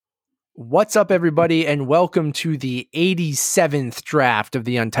What's up, everybody, and welcome to the 87th draft of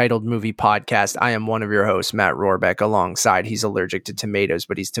the Untitled Movie Podcast. I am one of your hosts, Matt Rohrbeck, alongside he's allergic to tomatoes,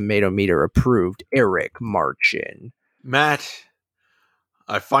 but he's tomato meter approved, Eric Marchin. Matt,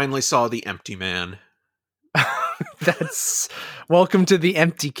 I finally saw The Empty Man. That's welcome to the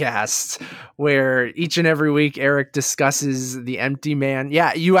Empty Cast, where each and every week Eric discusses The Empty Man.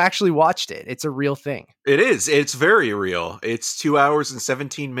 Yeah, you actually watched it. It's a real thing. It is. It's very real. It's 2 hours and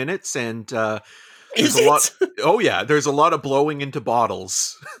 17 minutes, and Is a it? lot. Oh yeah, there's a lot of blowing into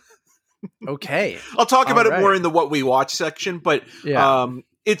bottles. Okay, I'll talk about All it more right. in the what we watch section, but Yeah.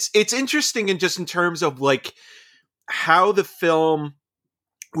 it's interesting in just in terms of like how the film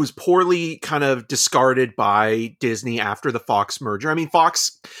was poorly kind of discarded by Disney after the Fox merger. I mean,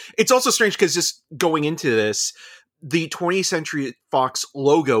 Fox, it's also strange because just going into this, the 20th Century Fox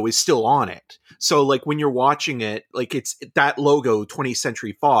logo is still on it. So like when you're watching it, like it's that logo, 20th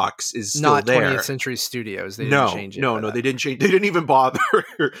Century Fox, is still Not there. 20th Century Studios. They didn't change it. No, they didn't change. They didn't even bother.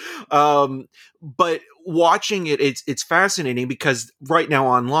 But watching it, it's fascinating because right now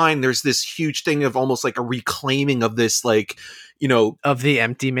online, there's this huge thing of almost like a reclaiming of this, like, you know, Of The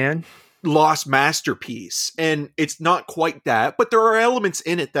Empty Man. lost masterpiece. And it's not quite that, but there are elements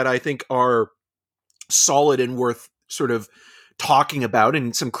in it that I think are solid and worth sort of talking about,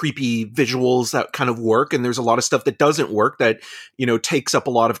 and some creepy visuals that kind of work. And there's a lot of stuff that doesn't work that, you know, takes up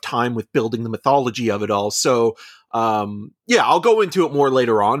a lot of time with building the mythology of it all. So, yeah, I'll go into it more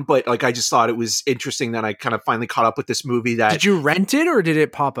later on, but like, I just thought it was interesting that I kind of finally caught up with this movie that Did you rent it or did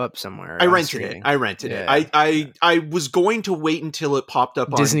it pop up somewhere? I on rented it. streaming? I rented Yeah. it. I was going to wait until it popped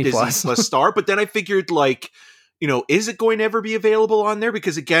up on Disney Disney Plus. Plus Star, but then I figured, like, you know, is it going to ever be available on there?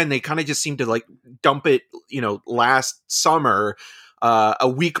 Because again, they kind of just seem to like dump it, you know, last summer, a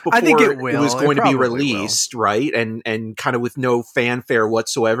week before I think it was will. going It to be probably released, right? And kind of with no fanfare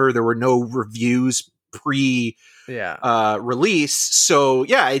whatsoever. There were no reviews pre Yeah. release. So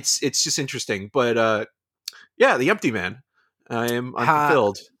yeah, it's just interesting. But yeah, The Empty Man. I'm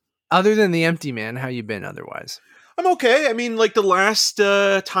fulfilled. Other than The Empty Man, how you been otherwise? I'm okay. I mean, like the last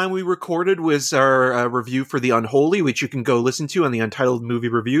time we recorded was our review for The Unholy, which you can go listen to on the Untitled Movie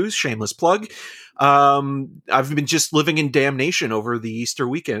Reviews. Shameless plug. I've been just living in damnation over the Easter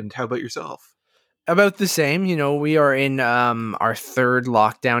weekend. How about yourself? About the same. You know, we are in our third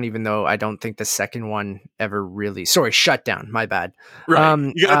lockdown, even though I don't think the second one ever really... Sorry, shutdown. My bad. Right.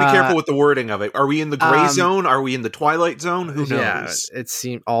 You got to be careful with the wording of it. Are we in the gray zone? Are we in the twilight zone? Who knows? Yeah, it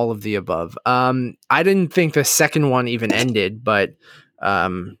seemed all of the above. I didn't think the second one even ended, but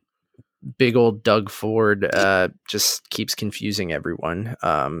big old Doug Ford just keeps confusing everyone.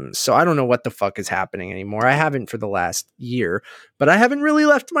 So I don't know what the fuck is happening anymore. I haven't for the last year, but I haven't really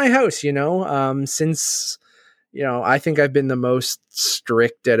left my house, you know, since, you know, I think I've been the most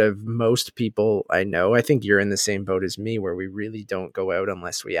strict out of most people I know. I think you're in the same boat as me, where we really don't go out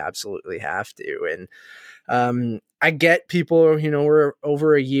unless we absolutely have to. And I get people, you know, we're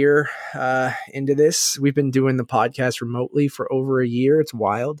over a year into this. We've been doing the podcast remotely for over a year. It's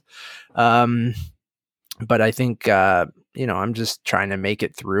wild. But I think, you know, I'm just trying to make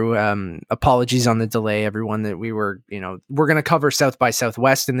it through. Apologies on the delay, everyone, that we were, you know, we're going to cover South by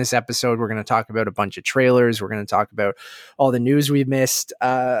Southwest in this episode. We're going to talk about a bunch of trailers. We're going to talk about all the news we've missed.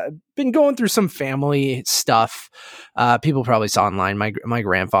 Been going through some family stuff. People probably saw online. My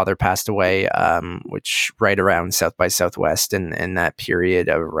grandfather passed away, which right around South by Southwest and that period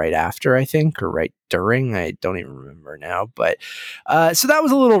of right after, I think, or right during. I don't even remember now. But so that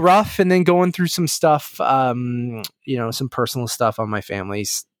was a little rough. And then going through some stuff, you know, some personal stuff on my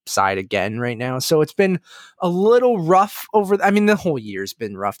family's side again right now. So it's been a little rough I mean, the whole year's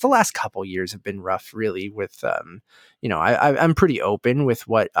been rough. The last couple years have been rough, really, with, you know, I'm pretty open with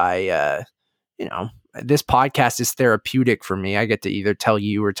what you know, this podcast is therapeutic for me. I get to either tell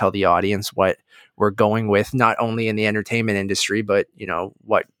you or tell the audience what we're going with, not only in the entertainment industry, but, you know,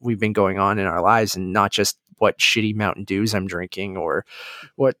 what we've been going on in our lives, and not just what shitty Mountain Dews I'm drinking or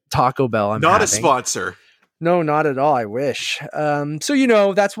what Taco Bell I'm not having. a sponsor. No, not at all. I wish. So, you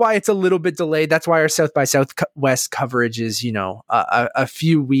know, that's why it's a little bit delayed. That's why our South by Southwest coverage is, you know, a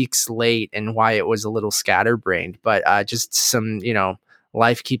few weeks late, and why it was a little scatterbrained. But just some, you know,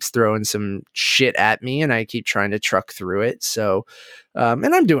 life keeps throwing some shit at me, and I keep trying to truck through it. So,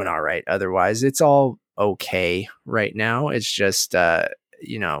 and I'm doing all right. Otherwise, it's all okay right now. It's just,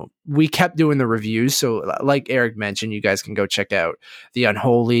 you know, we kept doing the reviews. So like Eric mentioned, you guys can go check out The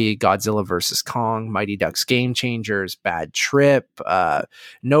Unholy, Godzilla vs. Kong, Mighty Ducks Game Changers, Bad Trip,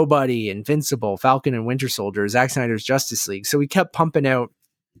 Nobody, Invincible, Falcon and Winter Soldier, Zack Snyder's Justice League. So we kept pumping out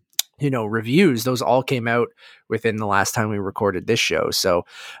reviews, those all came out within the last time we recorded this show. So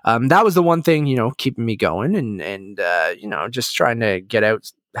that was the one thing, keeping me going, and just trying to get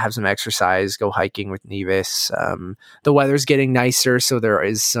out, have some exercise, go hiking with Nevis. The weather's getting nicer, so there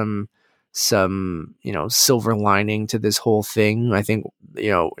is some silver lining to this whole thing. I think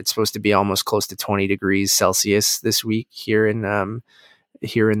it's supposed to be almost close to 20 degrees Celsius this week here in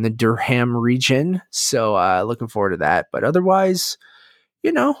the Durham region. So looking forward to that. But otherwise,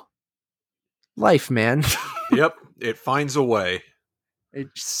 life, man. Yep, it finds a way. It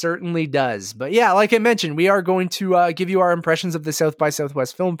certainly does. But yeah, like I mentioned, we are going to give you our impressions of the South by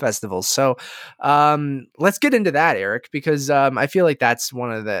Southwest Film Festival. So let's get into that, Eric, because I feel like that's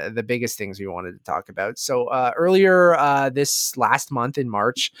one of the biggest things we wanted to talk about. So earlier this last month in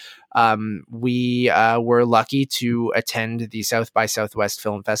March, we were lucky to attend the South by Southwest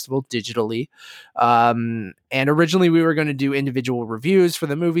Film Festival digitally. And originally we were going to do individual reviews for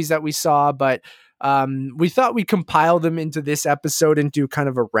the movies that we saw, but we thought we'd compile them into this episode and do kind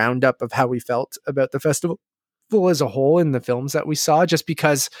of a roundup of how we felt about the festival as a whole in the films that we saw, just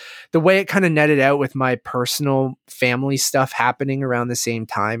because the way it kind of netted out with my personal family stuff happening around the same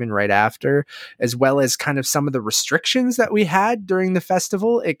time and right after, as well as kind of some of the restrictions that we had during the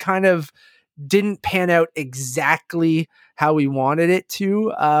festival, it kind of didn't pan out exactly how we wanted it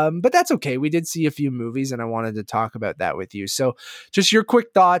to. But that's okay. We did see a few movies and I wanted to talk about that with you. So just your quick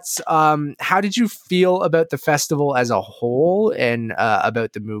thoughts. How did you feel about the festival as a whole and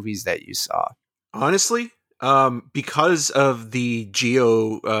about the movies that you saw? Honestly, because of the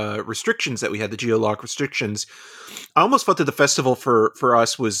geo restrictions that we had, the geo-lock restrictions, I almost felt that the festival for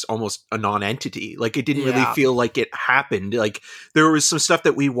us was almost a non-entity. Like, it didn't really feel like it happened. Like, there was some stuff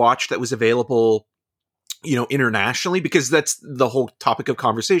that we watched that was available, internationally, because that's the whole topic of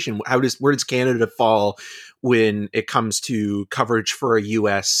conversation. Where does Canada fall when it comes to coverage for a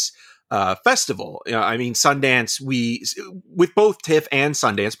US festival? I mean, Sundance, with both TIFF and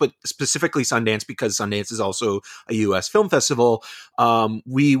Sundance, but specifically Sundance because Sundance is also a US film festival,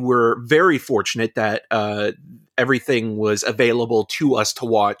 we were very fortunate that everything was available to us to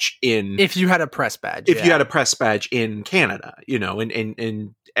watch if you had a press badge in Canada,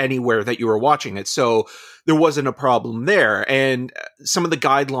 and anywhere that you were watching it. So there wasn't a problem there. And some of the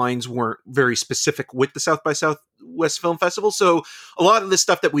guidelines weren't very specific with the South by Southwest Film Festival. So a lot of the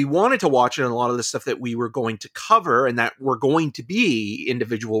stuff that we wanted to watch and a lot of the stuff that we were going to cover and that were going to be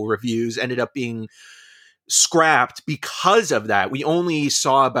individual reviews ended up being scrapped because of that. We only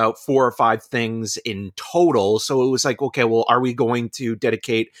saw about 4 or 5 things in total. So it was like, okay, well, are we going to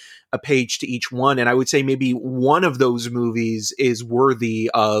dedicate a page to each one? And I would say maybe one of those movies is worthy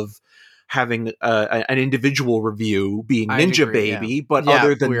of having an individual review, being Ninja Baby. Yeah. But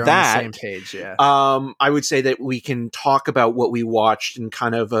other than that, on the same page, yeah. I would say that we can talk about what we watched in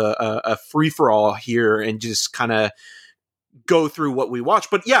kind of a free-for-all here and just kind of go through what we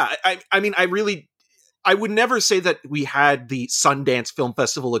watched. But yeah, I mean, I would never say that we had the Sundance Film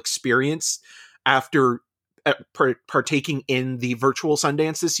Festival experience after partaking in the virtual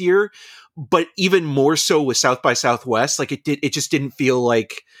Sundance this year, but even more so with South by Southwest. Like, it just didn't feel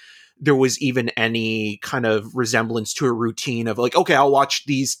like there was even any kind of resemblance to a routine of like, okay, I'll watch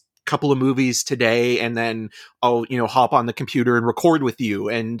these couple of movies today and then I'll, hop on the computer and record with you.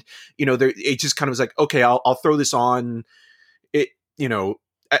 And, it just kind of was like, okay, I'll throw this on it,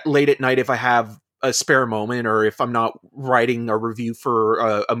 late at night if I have a spare moment or if I'm not writing a review for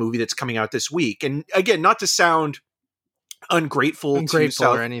a movie that's coming out this week. And again, not to sound ungrateful to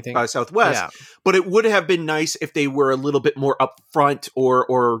South or anything by Southwest, but it would have been nice if they were a little bit more upfront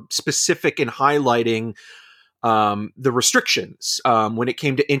or specific in highlighting the restrictions when it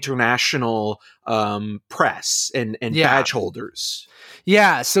came to international press and badge holders.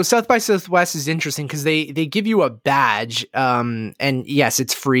 Yeah, so South by Southwest is interesting because they give you a badge, and yes,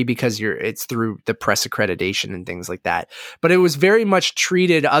 it's free because it's through the press accreditation and things like that. But it was very much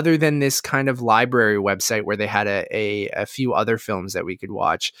treated, other than this kind of library website where they had a few other films that we could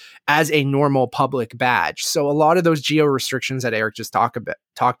watch, as a normal public badge. So a lot of those geo restrictions that Eric just talked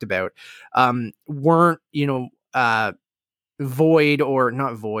about weren't void or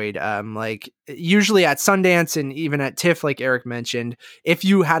not void. Like usually at Sundance and even at TIFF, like Eric mentioned, if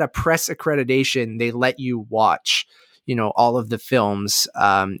you had a press accreditation, they let you watch, all of the films,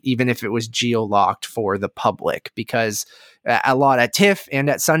 even if it was geo-locked for the public, because a lot at TIFF and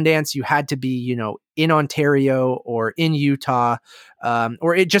at Sundance, you had to be, in Ontario or in Utah,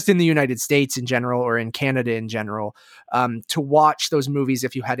 or just in the United States in general, or in Canada in general, to watch those movies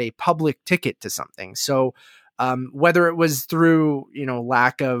if you had a public ticket to something. So whether it was through,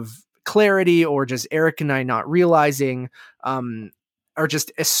 lack of clarity or just Eric and I not realizing, are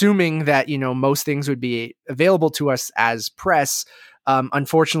just assuming that, most things would be available to us as press.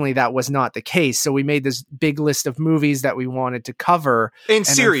 Unfortunately, that was not the case. So we made this big list of movies that we wanted to cover. And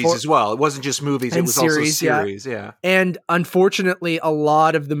series as well. It wasn't just movies. It was also series. Yeah. And unfortunately, a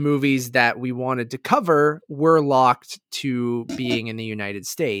lot of the movies that we wanted to cover were locked to being in the United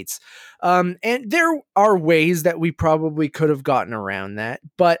States. And there are ways that we probably could have gotten around that.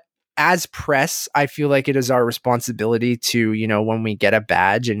 But as press, I feel like it is our responsibility to, when we get a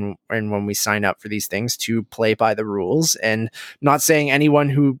badge and when we sign up for these things, to play by the rules. And not saying anyone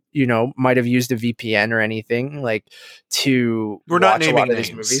who, might have used a VPN or anything, like, to We're not watch a naming lot of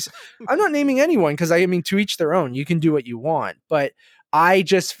these movies. I'm not naming anyone, because I mean, to each their own. You can do what you want. But I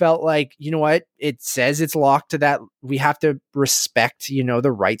just felt like, you know what? It says it's locked to that. We have to respect,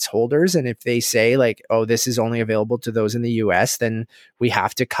 the rights holders. And if they say, like, oh, this is only available to those in the US, then we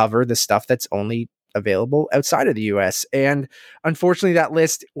have to cover the stuff that's only available outside of the US. And unfortunately, that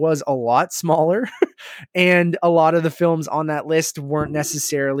list was a lot smaller. And a lot of the films on that list weren't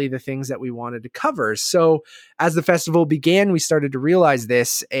necessarily the things that we wanted to cover. So as the festival began, we started to realize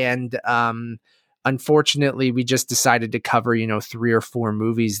this. And, unfortunately, we just decided to cover, 3 or 4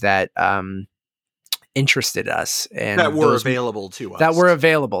 movies that interested us and that were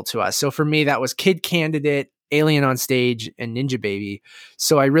available to us. So for me, that was Kid Candidate, Alien on Stage, and Ninja Baby.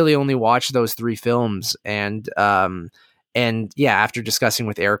 So I really only watched those 3 films. And yeah, after discussing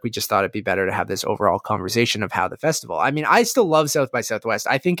with Eric, we just thought it'd be better to have this overall conversation of how the festival. I mean, I still love South by Southwest.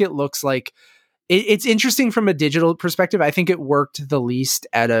 I think it looks like it's interesting from a digital perspective. I think it worked the least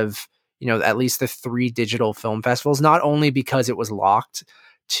out of, at least the 3 digital film festivals, not only because it was locked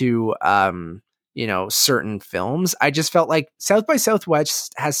to, certain films. I just felt like South by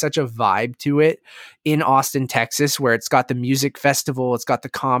Southwest has such a vibe to it in Austin, Texas, where it's got the music festival, it's got the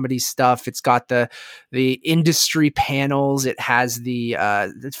comedy stuff, it's got the industry panels, it has the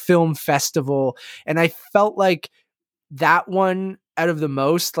film festival. And I felt like that one out of the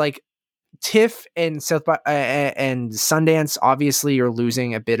most, like, TIFF and South by and Sundance obviously are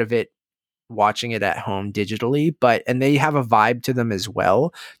losing a bit of it watching it at home digitally, and they have a vibe to them as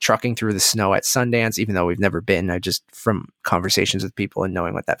well. Trucking through the snow at Sundance, even though we've never been, I just, from conversations with people and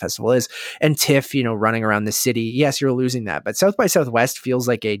knowing what that festival is, and TIFF, running around the city. Yes, you're losing that, but South by Southwest feels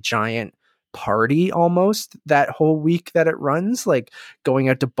like a giant party almost that whole week that it runs, like going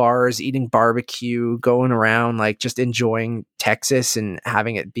out to bars, eating barbecue, going around, like just enjoying Texas and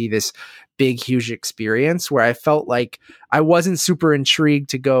having it be this big, huge experience, where I felt like I wasn't super intrigued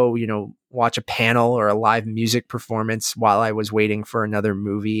to go, watch a panel or a live music performance while I was waiting for another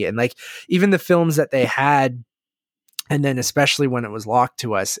movie. And like, even the films that they had, and then especially when it was locked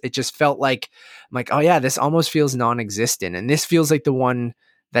to us, it just felt like, I'm like, oh yeah, this almost feels non-existent. And this feels like the one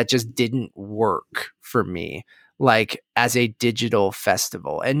that just didn't work for me, like, as a digital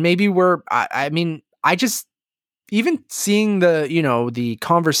festival. And maybe I just, even seeing the, the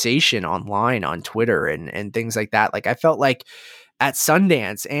conversation online on Twitter and things like that, like, I felt like at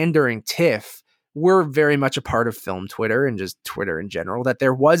Sundance and during TIFF, we're very much a part of film Twitter and just Twitter in general, that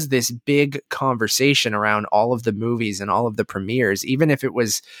there was this big conversation around all of the movies and all of the premieres, even if it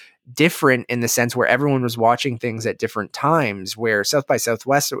was different in the sense where everyone was watching things at different times, where South by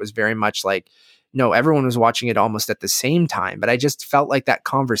Southwest, it was very much like, no, everyone was watching it almost at the same time. But I just felt like that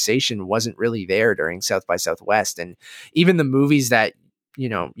conversation wasn't really there during South by Southwest. And even the movies that,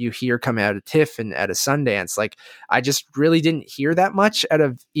 you hear coming out of TIFF and out of Sundance, like, I just really didn't hear that much out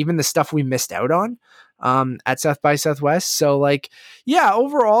of even the stuff we missed out on at South by Southwest. So like, yeah,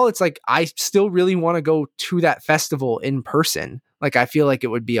 overall, it's like, I still really want to go to that festival in person. Like, I feel like it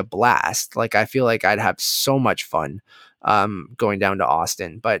would be a blast. Like, I feel like I'd have so much fun going down to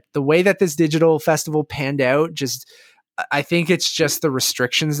Austin. But the way that this digital festival panned out, I think it's just the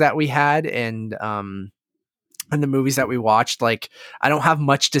restrictions that we had and the movies that we watched. Like, I don't have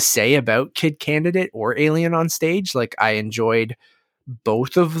much to say about Kid Candidate or Alien on Stage. Like, I enjoyed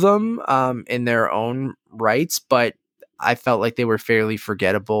both of them in their own rights, but I felt like they were fairly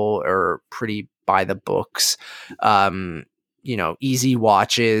forgettable or pretty by the books. Easy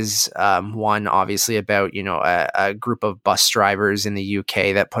watches. One obviously about, a group of bus drivers in the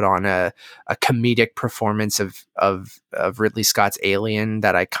UK that put on a comedic performance of Ridley Scott's Alien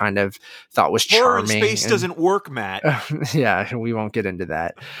that I kind of thought was charming. Horror in space doesn't work, Matt. Yeah, we won't get into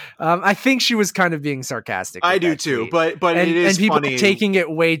that. I think she was kind of being sarcastic. I do too, but it is people funny. Taking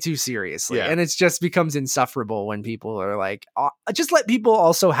it way too seriously. Yeah. And it just becomes insufferable when people are like, just let people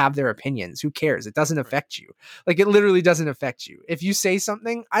also have their opinions. Who cares? It doesn't affect you. Like, it literally doesn't affect respect you. If you say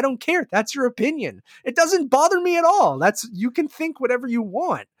something, I don't care. That's your opinion. It doesn't bother me at all. You can think whatever you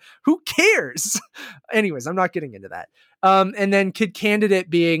want. Who cares? Anyways, I'm not getting into that. And then Kid Candidate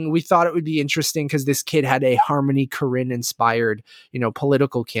being, we thought it would be interesting because this kid had a Harmony Korine inspired,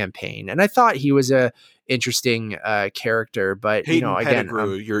 political campaign. And I thought he was a interesting character, but Hayden again,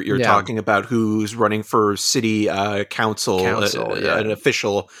 Pettigrew, you're yeah. talking about, who's running for city council, yeah. an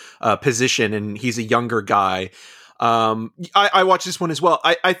official position, and he's a younger guy. I watched this one as well.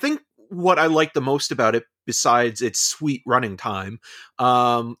 I think what I liked the most about it, besides its sweet running time,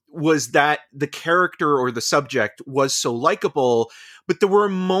 was that the character or the subject was so likable, but there were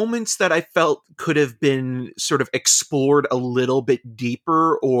moments that I felt could have been sort of explored a little bit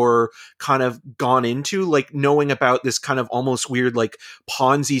deeper or kind of gone into, like knowing about this kind of almost weird like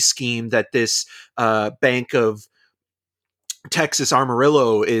Ponzi scheme that this bank of Texas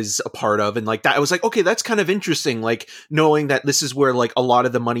Amarillo is a part of, and like that I was like, okay, that's kind of interesting, like knowing that this is where like a lot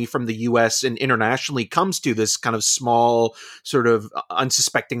of the money from the US and internationally comes to this kind of small sort of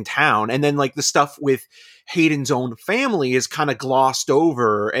unsuspecting town. And then like the stuff with Hayden's own family is kind of glossed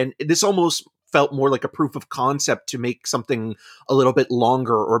over, and this almost felt more like a proof of concept to make something a little bit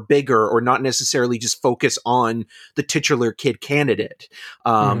longer or bigger, or not necessarily just focus on the titular Kid Candidate,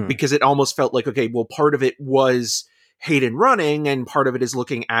 because it almost felt like, okay, well, part of it was Hayden running, and part of it is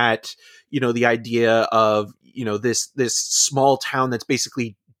looking at, the idea of, this small town that's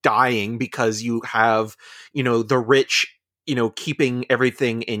basically dying because you have, the rich, keeping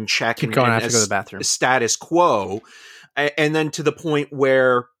everything in check. Keep going, I have to go to the bathroom. Status quo. And then to the point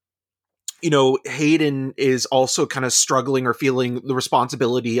where, Hayden is also kind of struggling or feeling the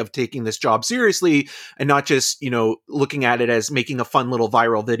responsibility of taking this job seriously, and not just, looking at it as making a fun little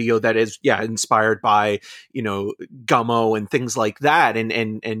viral video that is, inspired by, Gummo and things like that,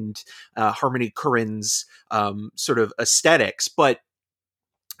 and Harmony Korine's sort of aesthetics. But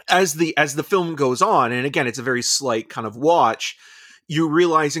as the film goes on, and again, it's a very slight kind of watch, you're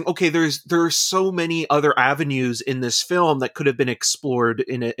realizing, okay, there are so many other avenues in this film that could have been explored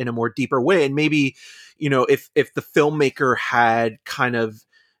in a more deeper way. And maybe, if the filmmaker had kind of,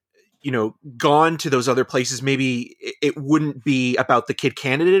 gone to those other places, maybe it wouldn't be about the Kid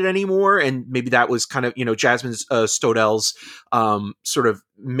Candidate anymore. And maybe that was kind of, Jasmine Stodel's sort of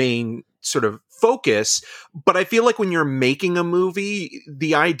main sort of focus. But I feel like when you're making a movie,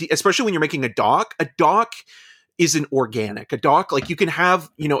 the idea, especially when you're making a doc isn't organic. A doc, like, you can have,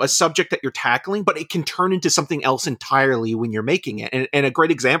 a subject that you're tackling, but it can turn into something else entirely when you're making it. And a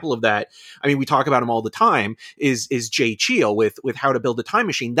great example of that, I mean, we talk about him all the time, is Jay Cheel with How to Build a Time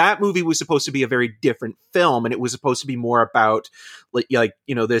Machine. That movie was supposed to be a very different film, and it was supposed to be more about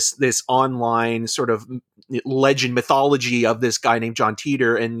this online sort of legend mythology of this guy named John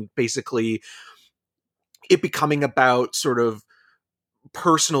Teeter, and basically it becoming about sort of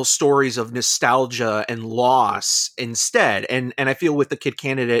personal stories of nostalgia and loss instead. And I feel with the Kid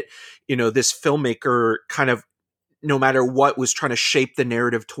Candidate, this filmmaker kind of, no matter what, was trying to shape the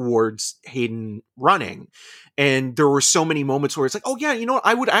narrative towards Hayden running. And there were so many moments where it's like, oh yeah,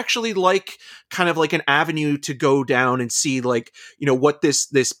 I would actually like kind of like an avenue to go down and see, like, what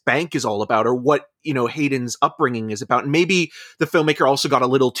this bank is all about, or what, Hayden's upbringing is about. And maybe the filmmaker also got a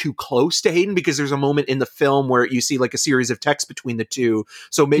little too close to Hayden, because there's a moment in the film where you see like a series of texts between the two.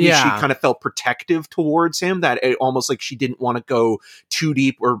 So maybe she kind of felt protective towards him, that it almost like she didn't want to go too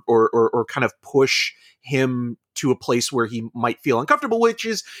deep or kind of push him to a place where he might feel uncomfortable, which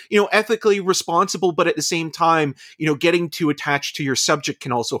is, ethically responsible. But at the same time, getting too attached to your subject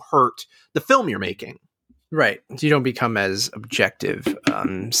can also hurt the film you're making. Right. You don't become as objective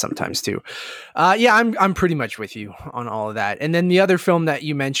sometimes too. I'm pretty much with you on all of that. And then the other film that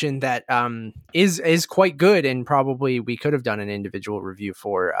you mentioned that is quite good, and probably we could have done an individual review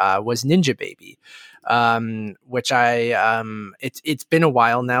for, was Ninja Baby, which it's been a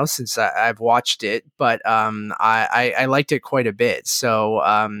while now since I've watched it, but I liked it quite a bit. So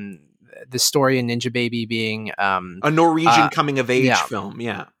the story in Ninja Baby being a Norwegian coming of age film.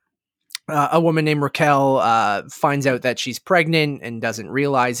 Yeah. A woman named Raquel finds out that she's pregnant and doesn't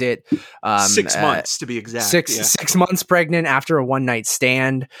realize it. 6 months to be exact. 6 months pregnant after a one night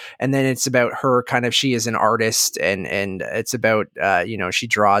stand. And then it's about her kind of, she is an artist, and it's about, she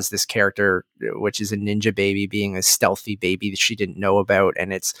draws this character, which is a ninja baby, being a stealthy baby that she didn't know about.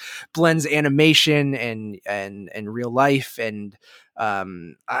 And it's blends animation and real life. And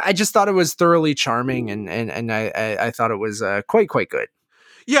I just thought it was thoroughly charming, and I thought it was quite good.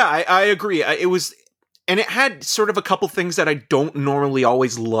 Yeah, I agree. It was, and it had sort of a couple things that I don't normally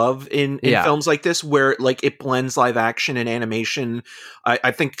always love in Yeah. films like this, where like it blends live action and animation.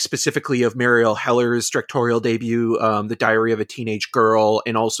 I think specifically of Marielle Heller's directorial debut, The Diary of a Teenage Girl,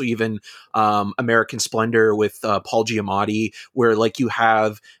 and also even American Splendor with Paul Giamatti, where like you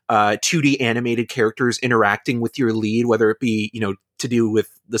have 2D animated characters interacting with your lead, whether it be, you know, to do with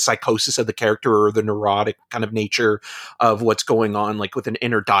the psychosis of the character or the neurotic kind of nature of what's going on, like with an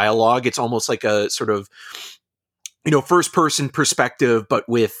inner dialogue. It's almost like a sort of, you know, first person perspective, but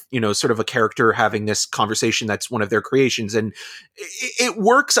with, you know, sort of a character having this conversation that's one of their creations. And it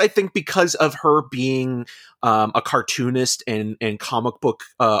works, I think, because of her being a cartoonist and comic book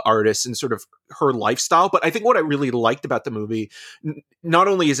artist and sort of her lifestyle. But I think what I really liked about the movie, not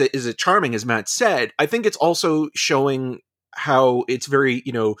only is it charming, as Matt said, I think it's also showing how it's very,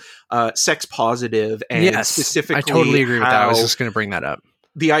 you know, sex positive, and Yes, specifically I totally agree with that. I was how just going to bring that up.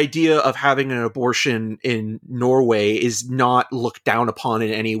 the idea of having an abortion in Norway is not looked down upon in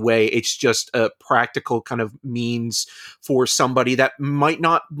any way. It's just a practical kind of means for somebody that might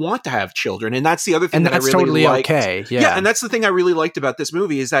not want to have children. And that's the other thing And that I that's really totally liked. okay. Yeah. Yeah. And that's the thing I really liked about this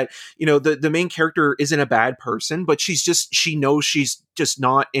movie is that, you know, the main character isn't a bad person, but she knows she's just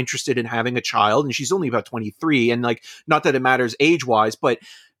not interested in having a child. And she's only about 23. And like, not that it matters age wise, but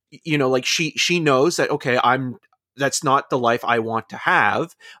you know, like she knows that, okay, that's not the life I want to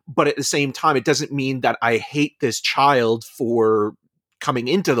have. But at the same time, it doesn't mean that I hate this child for coming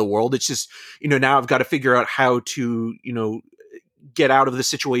into the world. It's just, you know, now I've got to figure out how to, you know, get out of the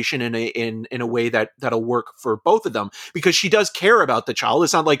situation in a way that'll work for both of them, because she does care about the child.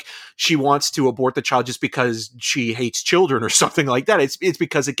 It's not like she wants to abort the child just because she hates children or something like that. It's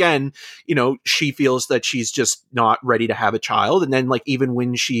because, again, you know, she feels that she's just not ready to have a child. And then like, even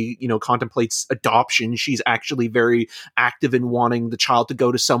when she, you know, contemplates adoption, she's actually very active in wanting the child to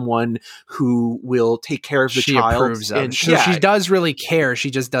go to someone who will take care of the she child. approves of. So she does really care.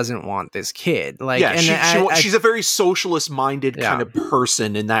 She just doesn't want this kid. Like, yeah, and she's a very socialist minded kind of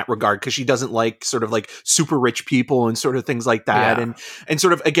person in that regard, because she doesn't like sort of like super rich people and sort of things like that. And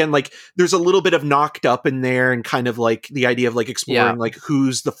sort of, again, like there's a little bit of Knocked Up in there, and kind of like the idea of like exploring like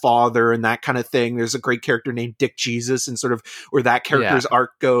who's the father and that kind of thing. There's a great character named Dick Jesus, and sort of where that character's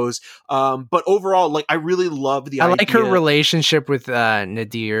arc goes. But overall, like I really love the idea. I like her relationship with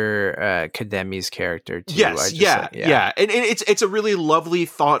Nadir Kademi's character too. Yes, yeah. And it's a really lovely,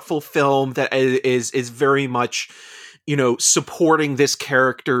 thoughtful film that is very much, you know, supporting this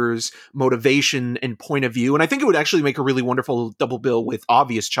character's motivation and point of view. And I think it would actually make a really wonderful double bill with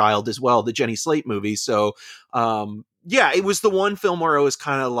Obvious Child as well, the Jenny Slate movie. So, yeah, it was the one film where I was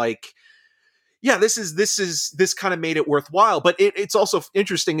kind of like, yeah, this kind of made it worthwhile. But it's also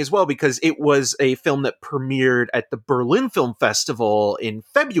interesting as well, because it was a film that premiered at the Berlin Film Festival in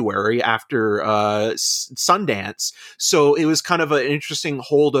February after Sundance. So it was kind of an interesting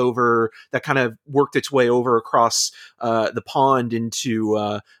holdover that kind of worked its way over across the pond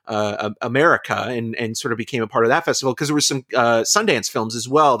into America, and sort of became a part of that festival, because there were some Sundance films as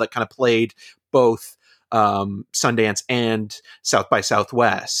well that kind of played both Sundance and South by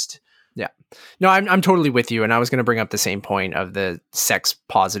Southwest. Yeah. No, I'm totally with you. And I was going to bring up the same point of the sex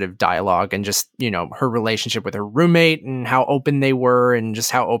positive dialogue, and just, you know, her relationship with her roommate, and how open they were, and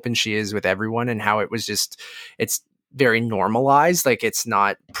just how open she is with everyone, and how it was just, it's very normalized. Like, it's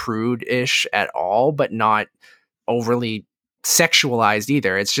not prude-ish at all, but not overly sexualized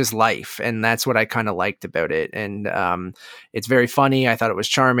either. It's just life. And that's what I kind of liked about it. And it's very funny. I thought it was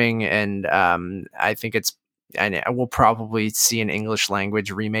charming. And I think and we'll probably see an English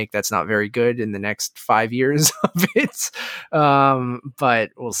language remake that's not very good in the next 5 years of it.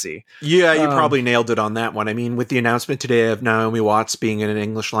 But we'll see. Yeah, you probably nailed it on that one. I mean, with the announcement today of Naomi Watts being in an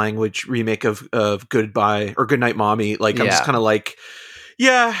English language remake of Goodbye or Goodnight Mommy, like I'm just kind of like,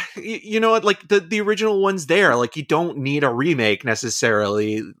 yeah, you know what? Like the original one's there. Like, you don't need a remake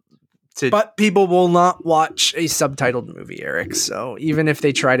necessarily. But people will not watch a subtitled movie, Eric. So even if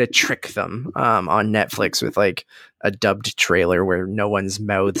they try to trick them on Netflix with like a dubbed trailer where no one's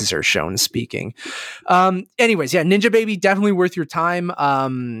mouths are shown speaking. Anyways, yeah, Ninja Baby, definitely worth your time.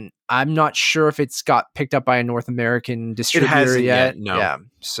 I'm not sure if it's got picked up by a North American distributor it hasn't yet. No. Yeah.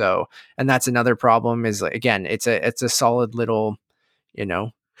 So, and that's another problem is, like, again, it's a solid little, you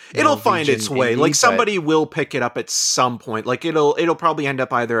know, it'll find its way. Like, somebody will pick it up at some point. Like, it'll probably end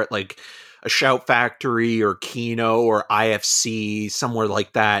up either at like a Shout Factory or Kino or IFC, somewhere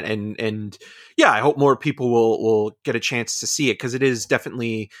like that. And yeah, I hope more people will get a chance to see it, because it is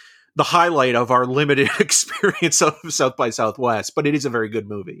definitely the highlight of our limited experience of South by Southwest. But it is a very good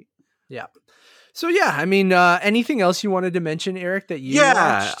movie. Yeah. So yeah, I mean, anything else you wanted to mention, Eric, that you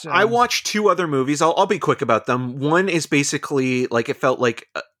Yeah, watched? I watched two other movies. I'll be quick about them. One is basically like it felt like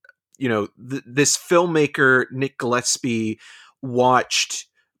this filmmaker Nick Gillespie watched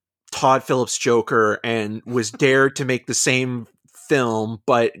Todd Phillips' Joker and was dared to make the same film,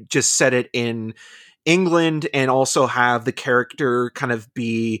 but just set it in England and also have the character kind of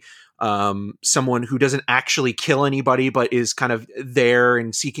be someone who doesn't actually kill anybody, but is kind of there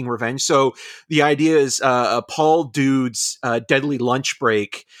and seeking revenge. So the idea is Paul Dude's Deadly Lunch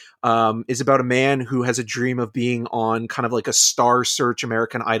Break. Is about a man who has a dream of being on kind of like a Star Search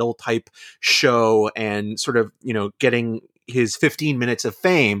American Idol type show and sort of, getting his 15 minutes of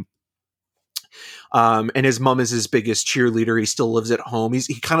fame. And his mom is his biggest cheerleader. He still lives at home.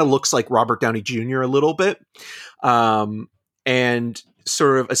 He kind of looks like Robert Downey Jr. a little bit. And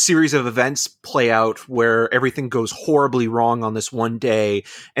sort of a series of events play out where everything goes horribly wrong on this one day.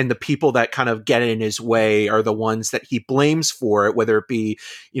 And the people that kind of get in his way are the ones that he blames for it, whether it be,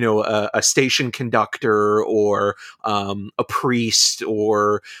 a station conductor or a priest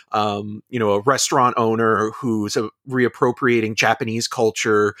or, a restaurant owner who's reappropriating Japanese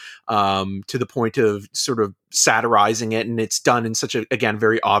culture to the point of sort of satirizing it. And it's done in such a, again,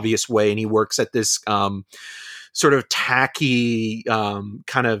 very obvious way. And he works at this sort of tacky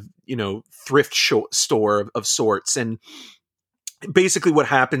kind of, thrift store of sorts. And basically what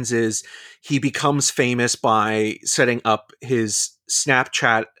happens is he becomes famous by setting up his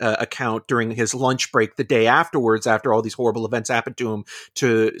Snapchat account during his lunch break the day afterwards, after all these horrible events happened to him,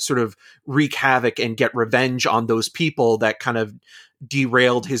 to sort of wreak havoc and get revenge on those people that kind of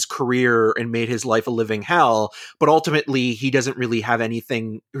derailed his career and made his life a living hell. But ultimately, he doesn't really have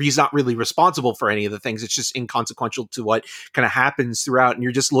anything, he's not really responsible for any of the things. It's just inconsequential to what kind of happens throughout. And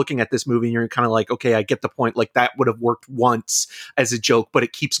you're just looking at this movie and you're kind of like, okay, I get the point. Like that would have worked once as a joke, but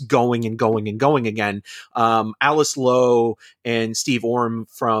it keeps going and going and going again. Alice Lowe and Steve Orm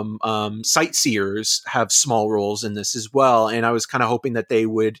from Sightseers have small roles in this as well. And I was kind of hoping that they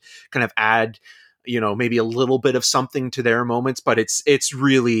would kind of add, maybe a little bit of something to their moments, but it's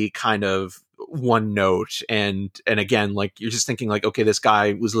really kind of one note. And again, like you're just thinking like, okay, this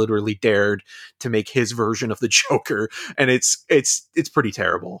guy was literally dared to make his version of the Joker. And it's pretty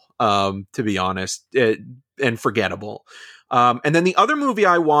terrible, to be honest, and forgettable. And then the other movie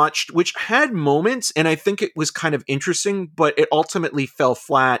I watched, which had moments, and I think it was kind of interesting, but it ultimately fell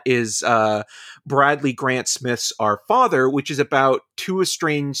flat, is Bradley Grant Smith's Our Father, which is about two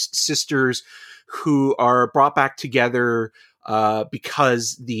estranged sisters who are brought back together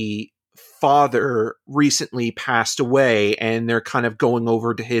because the father recently passed away, and they're kind of going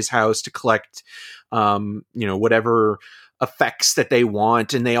over to his house to collect, whatever effects that they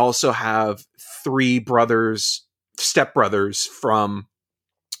want. And they also have three stepbrothers from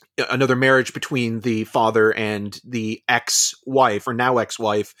another marriage between the father and the ex-wife, or now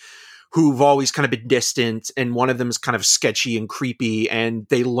ex-wife, who've always kind of been distant, and one of them is kind of sketchy and creepy, and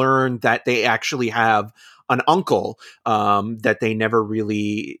they learn that they actually have an uncle that they never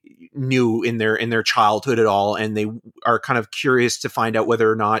really knew in their childhood at all, and they are kind of curious to find out whether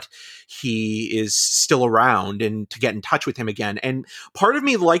or not he is still around and to get in touch with him again. And part of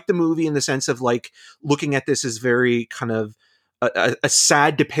me liked the movie in the sense of like looking at this as very kind of a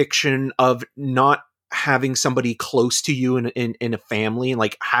sad depiction of not having somebody close to you in a family, and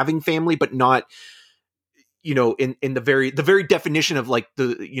like having family, but not, in the very definition of like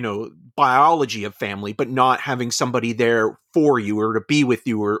the, biology of family, but not having somebody there for you or to be with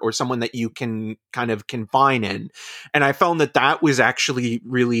you, or someone that you can kind of confine in. And I found that was actually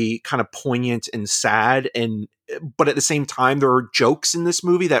really kind of poignant and sad. But at the same time, there are jokes in this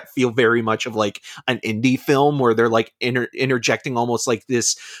movie that feel very much of like an indie film, where they're like interjecting almost like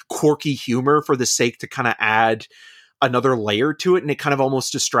this quirky humor for the sake to kind of add another layer to it. And it kind of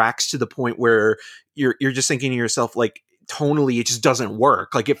almost distracts to the point where you're just thinking to yourself, like, tonally, it just doesn't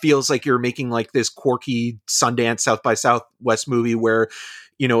work. Like, it feels like you're making like this quirky Sundance South by Southwest movie where,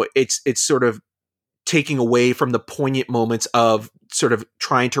 it's sort of taking away from the poignant moments of sort of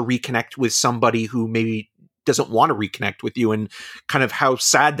trying to reconnect with somebody who maybe doesn't want to reconnect with you, and kind of how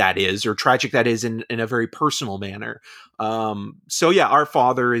sad that is or tragic that is in a very personal manner. So yeah, Our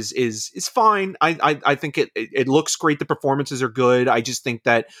Father is fine. I think it looks great. The performances are good. I just think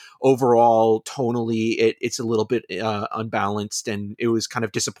that overall, tonally, it's a little bit unbalanced, and it was kind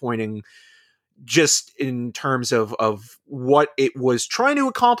of disappointing just in terms of what it was trying to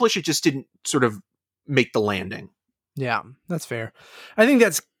accomplish. It just didn't sort of make the landing. Yeah, that's fair. I think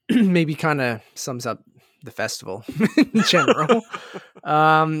that's maybe kind of sums up the festival in general.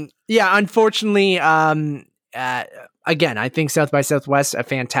 Yeah, unfortunately, again, I think South by Southwest, a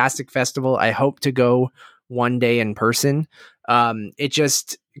fantastic festival. I hope to go one day in person. It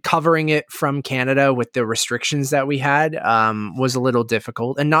just covering it from Canada with the restrictions that we had was a little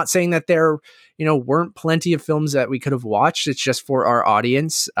difficult. And not saying that there, weren't plenty of films that we could have watched. It's just for our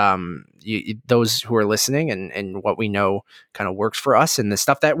audience, those who are listening, and what we know kind of works for us and the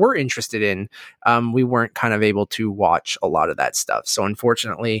stuff that we're interested in. We weren't kind of able to watch a lot of that stuff. So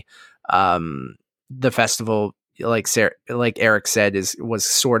unfortunately, the festival, like Eric said, was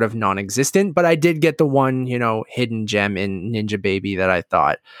sort of non-existent, but I did get the one, hidden gem in Ninja Baby that I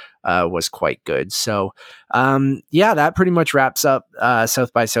thought was quite good. So that pretty much wraps up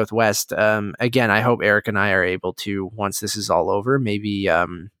South by Southwest. Again, I hope Eric and I are able to, once this is all over, maybe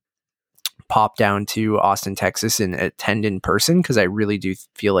pop down to Austin, Texas and attend in person, because I really do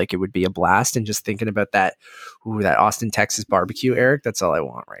feel like it would be a blast. And just thinking about that Austin, Texas barbecue, Eric, that's all I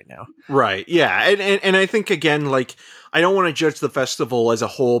want right now. Right. Yeah. And I think, again, like, I don't want to judge the festival as a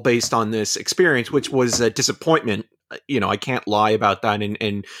whole based on this experience, which was a disappointment. I can't lie about that.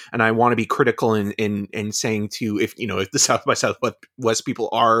 And I want to be critical in saying to, if the South by Southwest people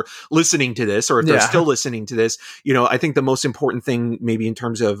are listening to this, or if they're still listening to this, I think the most important thing, maybe in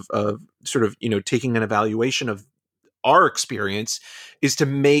terms of sort of, taking an evaluation of our experience, is to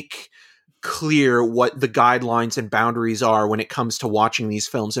make clear what the guidelines and boundaries are when it comes to watching these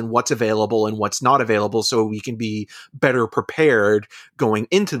films, and what's available and what's not available, so we can be better prepared going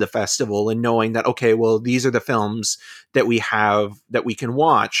into the festival and knowing that, okay, well, these are the films that we have that we can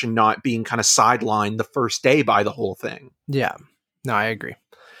watch, and not being kind of sidelined the first day by the whole thing. Yeah, no, I agree.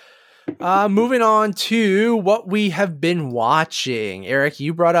 Moving on to what we have been watching. Eric,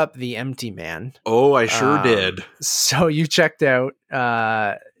 you brought up The Empty Man. Oh, I sure did. So you checked out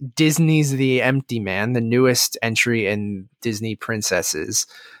Disney's The Empty Man, the newest entry in Disney Princesses.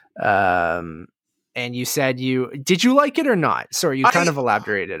 And you said did you like it or not? Sorry, you kind of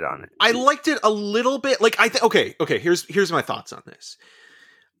elaborated on it. I liked it a little bit. Like, okay. Here's my thoughts on this.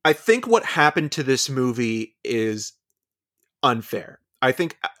 I think what happened to this movie is unfair. I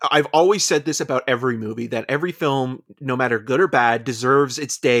think I've always said this about every movie, that every film, no matter good or bad, deserves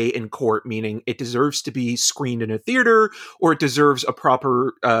its day in court, meaning it deserves to be screened in a theater, or it deserves a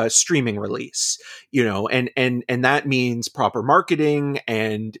proper streaming release, and that means proper marketing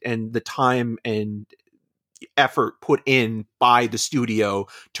and the time and effort put in by the studio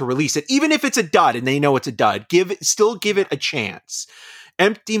to release it, even if it's a dud and they know it's a dud. Still give it a chance.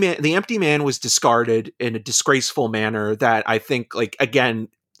 The Empty Man was discarded in a disgraceful manner that I think, like, again,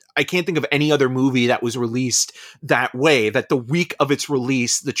 I can't think of any other movie that was released that way, that the week of its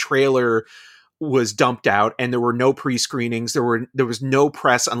release, the trailer was dumped out and there were no pre-screenings. There was no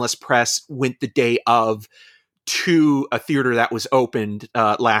press, unless press went the day of to a theater that was opened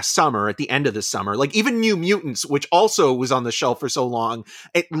last summer, at the end of the summer. Like, even New Mutants, which also was on the shelf for so long,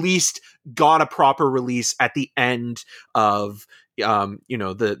 at least got a proper release at the end of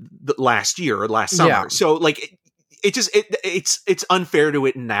the last year or last summer. Yeah. So, like, it's unfair to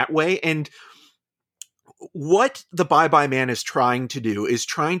it in that way. And what the Bye Bye Man is trying to do is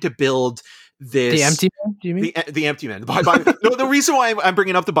trying to build this. The Empty Man? Do you mean the Empty Man? The Bye Bye. No, the reason why I'm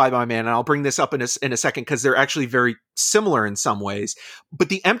bringing up the Bye Bye Man, and I'll bring this up in a second, because they're actually very similar in some ways. But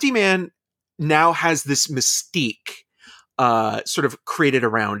the Empty Man now has this mystique sort of created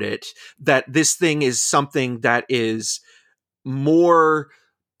around it, that this thing is something that is more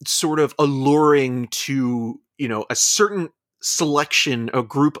sort of alluring to, a certain selection, a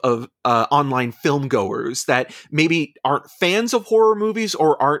group of online film goers that maybe aren't fans of horror movies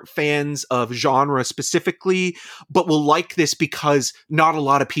or aren't fans of genre specifically, but will like this because not a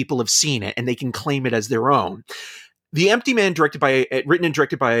lot of people have seen it and they can claim it as their own. The Empty Man, written and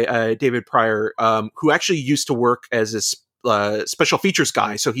directed by David Pryor, who actually used to work as a special features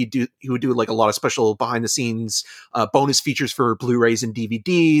guy. So he would do like a lot of special behind the scenes bonus features for Blu-rays and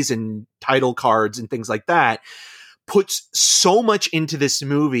DVDs and title cards and things like that. Puts so much into this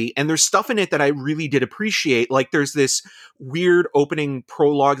movie, and there's stuff in it that I really did appreciate. Like, there's this weird opening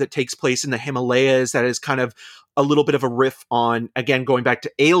prologue that takes place in the Himalayas that is kind of a little bit of a riff on, again, going back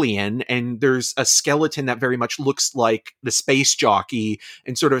to Alien, and there's a skeleton that very much looks like the space jockey,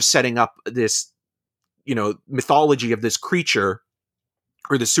 and sort of setting up this, mythology of this creature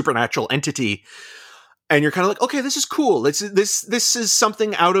or the supernatural entity. And you're kind of like, okay, this is cool. This is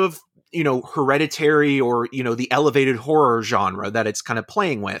something out of, Hereditary or, the elevated horror genre that it's kind of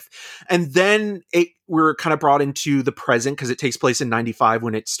playing with. And then we're kind of brought into the present because it takes place in 95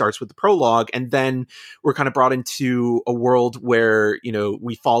 when it starts with the prologue. And then we're kind of brought into a world where,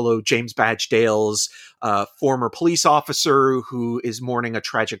 we follow James Badge Dale's former police officer who is mourning a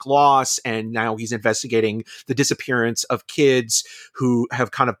tragic loss. And now he's investigating the disappearance of kids who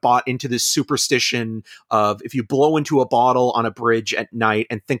have kind of bought into this superstition of if you blow into a bottle on a bridge at night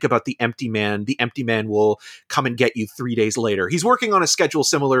and think about the empty man will come and get you 3 days later. He's working on a schedule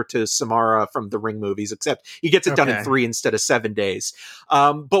similar to Samara from the Ring movies, except he gets it done in 3 instead of 7 days.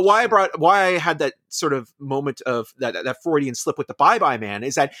 But why I had that sort of moment of that Freudian slip with the Bye Bye Man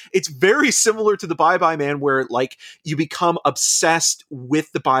is that it's very similar to the Bye Bye Man, where like you become obsessed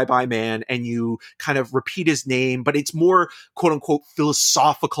with the Bye Bye Man and you kind of repeat his name, but it's more quote unquote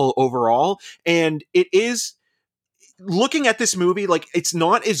philosophical overall. And it is, looking at this movie, like it's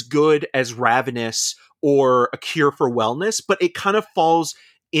not as good as Ravenous or A Cure for Wellness, but it kind of falls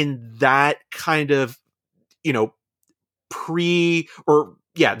in that kind of,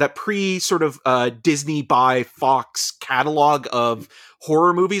 that pre sort of Disney by Fox catalog of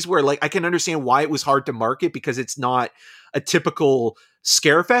horror movies where like I can understand why it was hard to market because it's not a typical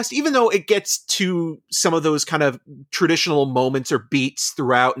scare fest, even though it gets to some of those kind of traditional moments or beats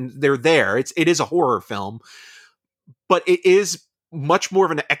throughout and they're there. It is a horror film, but it is much more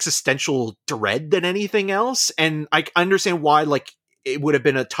of an existential dread than anything else. And I understand why like it would have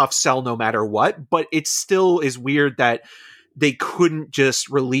been a tough sell no matter what, but it still is weird that they couldn't just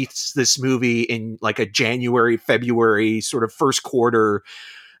release this movie in like a January, February sort of first quarter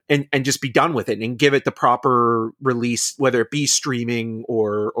and just be done with it and give it the proper release, whether it be streaming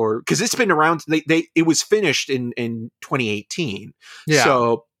or because it's been around. It was finished in 2018. Yeah.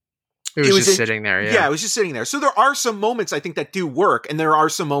 So it was just sitting there. Yeah, it was just sitting there. So there are some moments I think that do work. And there are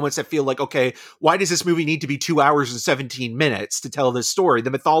some moments that feel like, okay, why does this movie need to be 2 hours and 17 minutes to tell this story?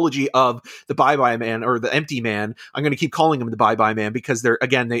 The mythology of the Bye Bye Man or the Empty Man, I'm going to keep calling him the Bye Bye Man because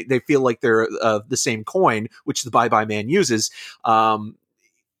they feel like they're the same coin, which the Bye Bye Man uses.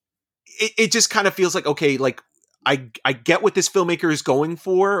 It just kind of feels like, okay, like I get what this filmmaker is going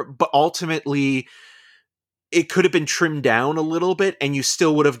for, but ultimately it could have been trimmed down a little bit and you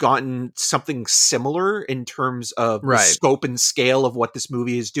still would have gotten something similar in terms of the scope and scale of what this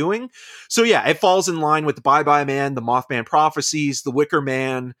movie is doing. So yeah, it falls in line with the Bye Bye Man, the Mothman Prophecies, the Wicker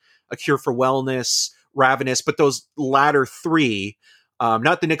Man, A Cure for Wellness, Ravenous, but those latter three,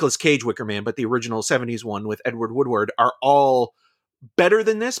 not the Nicolas Cage Wicker Man, but the original 70s one with Edward Woodward, are all better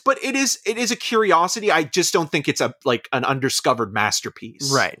than this, but it is a curiosity. I just don't think it's an undiscovered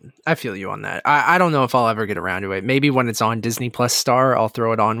masterpiece. Right. I feel you on that. I don't know if I'll ever get around to it. Maybe when it's on Disney Plus Star, I'll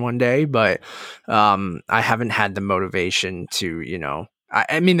throw it on one day, but I haven't had the motivation to,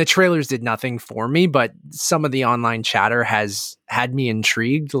 I mean, the trailers did nothing for me, but some of the online chatter has had me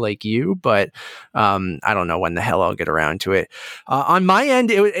intrigued like you, but I don't know when the hell I'll get around to it. On my end,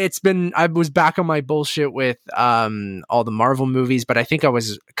 I was back on my bullshit with all the Marvel movies, but I think I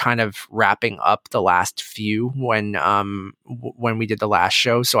was kind of wrapping up the last few when we did the last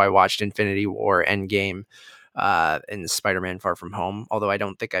show. So I watched Infinity War, Endgame, and Spider-Man Far From Home, although I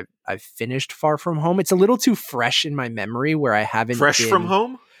don't think I've finished Far From Home. It's a little too fresh in my memory where I haven't From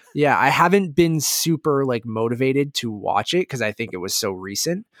Home? Yeah, I haven't been super like motivated to watch it because I think it was so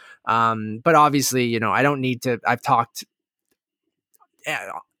recent. But obviously, I don't need to.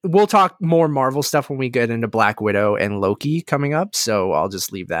 We'll talk more Marvel stuff when we get into Black Widow and Loki coming up, so I'll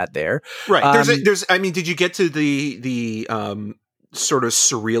just leave that there. Right. Did you get to the sort of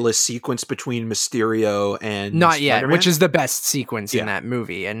surrealist sequence between Mysterio and not yet, Spider-Man? which is the best sequence in that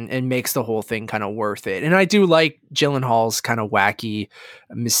movie and makes the whole thing kind of worth it. And I do like Gyllenhaal's kind of wacky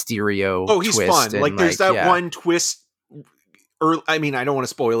Mysterio. Oh, he's twist fun. Like there's that one twist. I mean, I don't want to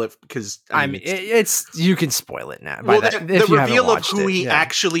spoil it because you can spoil it now. Well, the reveal of who he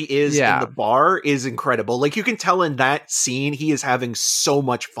actually is in the bar is incredible. Like you can tell in that scene, he is having so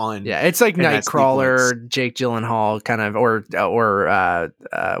much fun. Yeah, it's like Nightcrawler, Jake Gyllenhaal, kind of, or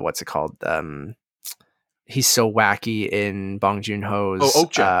what's it called? He's so wacky in Bong Joon-ho's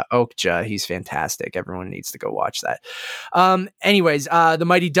Okja. He's fantastic. Everyone needs to go watch that. Anyways, the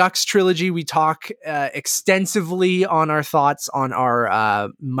Mighty Ducks trilogy, we talk extensively on our thoughts on our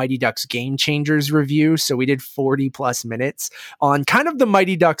Mighty Ducks Game Changers review. So we did 40 plus minutes on kind of the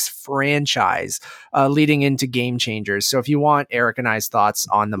Mighty Ducks franchise leading into Game Changers. So if you want Eric and I's thoughts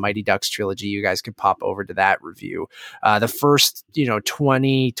on the Mighty Ducks trilogy, you guys could pop over to that review. The first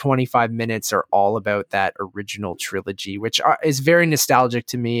 20, 25 minutes are all about that original trilogy, which is very nostalgic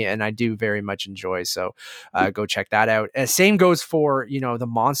to me and I do very much enjoy. So go check that out. Same goes for, the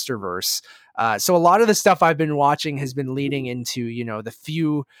Monsterverse. So a lot of the stuff I've been watching has been leading into,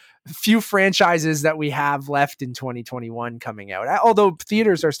 the few franchises that we have left in 2021 coming out, although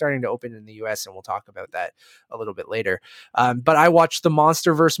theaters are starting to open in the US, and we'll talk about that a little bit later. But I watched the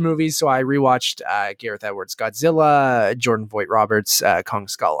MonsterVerse movies, so I rewatched Gareth Edwards' Godzilla, Jordan Voight Roberts' Kong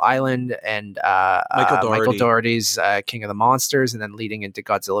Skull Island, and Michael Dougherty's King of the Monsters, and then leading into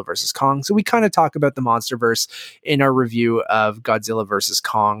Godzilla versus Kong. So we kind of talk about the MonsterVerse in our review of Godzilla versus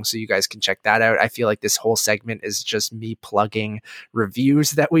Kong, so you guys can check that out. I feel like this whole segment is just me plugging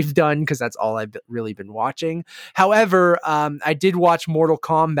reviews that we've done, because that's all I've really been watching. However, I did watch Mortal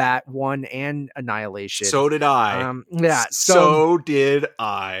Kombat 1 and Annihilation. So did I. Yeah. So did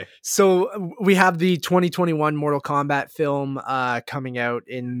I. So we have the 2021 Mortal Kombat film coming out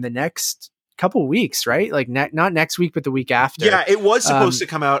in the next couple weeks, right? Like not next week, but the week after. Yeah, it was supposed to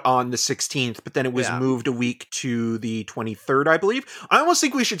come out on the 16th, but then it was moved a week to the 23rd, I believe. I almost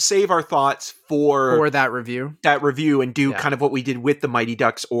think we should save our thoughts for that review. And do kind of what we did with the Mighty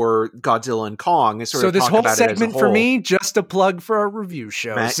Ducks or Godzilla and Kong. So this whole segment for me, just a plug for our review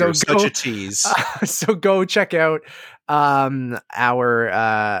show. Matt, so you're such a tease. So go check out our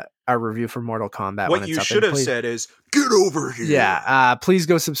review for Mortal Kombat. What you should have said is, get over here. Yeah. Please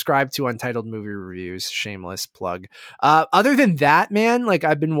go subscribe to Untitled Movie Reviews. Shameless plug. Other than that, man, like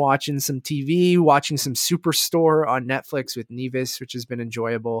I've been watching some TV, watching some Superstore on Netflix with Nevis, which has been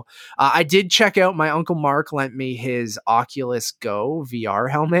enjoyable. I did check out, my Uncle Mark lent me his Oculus Go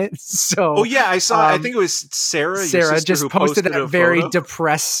VR helmet. So, I saw, I think it was Sarah just posted a very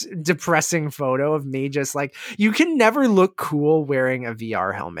depressing photo of me. Just like, you can never look cool wearing a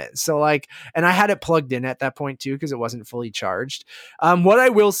VR helmet. So like, and I had it plugged in at that point too, because it wasn't fully charged. What I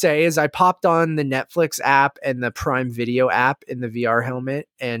will say is I popped on the Netflix app and the Prime Video app in the VR helmet,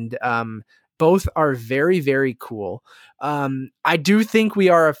 and both are very, very cool. I do think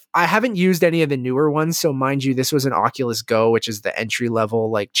I haven't used any of the newer ones. So mind you, this was an Oculus Go, which is the entry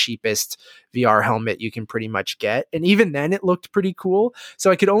level, like cheapest VR helmet you can pretty much get. And even then it looked pretty cool.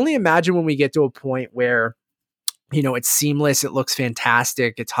 So I could only imagine when we get to a point where, it's seamless, it looks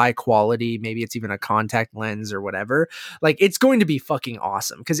fantastic, it's high quality, maybe it's even a contact lens or whatever. Like, it's going to be fucking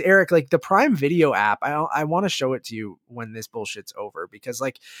awesome. Because Eric, like the Prime Video app, I want to show it to you when this bullshit's over, because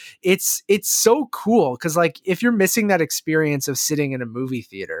like it's so cool. Because like if you're missing that experience of sitting in a movie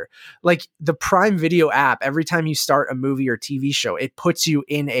theater, like the Prime Video app, every time you start a movie or TV show, it puts you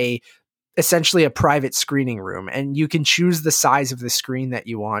in essentially a private screening room, and you can choose the size of the screen that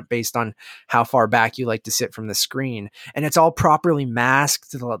you want based on how far back you like to sit from the screen. And it's all properly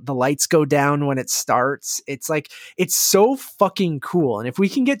masked. The lights go down when it starts. It's like, it's so fucking cool. And if we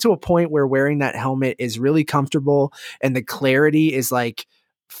can get to a point where wearing that helmet is really comfortable and the clarity is like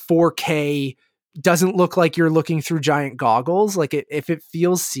 4K, doesn't look like you're looking through giant goggles, like if it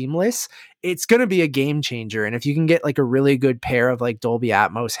feels seamless, it's going to be a game changer. And if you can get like a really good pair of like Dolby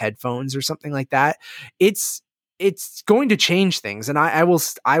Atmos headphones or something like that, it's going to change things. And I will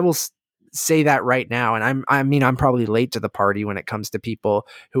say that right now. And I'm probably late to the party when it comes to people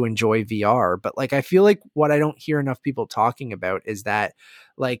who enjoy VR, but like, I feel like what I don't hear enough people talking about is that,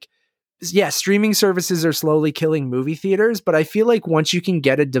 like, yeah, streaming services are slowly killing movie theaters, but I feel like once you can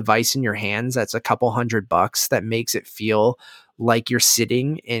get a device in your hands that's a couple $100 that makes it feel like you're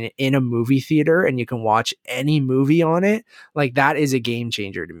sitting in a movie theater and you can watch any movie on it, like that is a game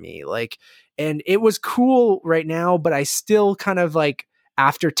changer to me. Like, and it was cool right now, but I still kind of like,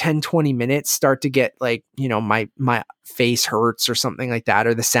 after 10-20 minutes start to get like, my face hurts or something like that,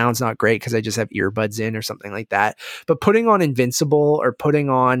 or the sound's not great because I just have earbuds in or something like that. But putting on Invincible or putting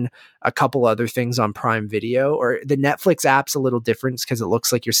on a couple other things on Prime Video, or the Netflix app's a little different because it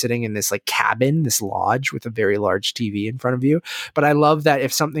looks like you're sitting in this like cabin, this lodge with a very large TV in front of you. But I love that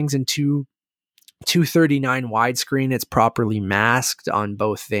if something's in 239 widescreen, it's properly masked on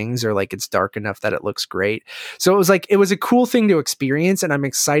both things, or like it's dark enough that it looks great. So it was a cool thing to experience, and I'm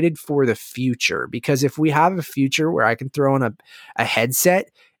excited for the future, because if we have a future where I can throw on a headset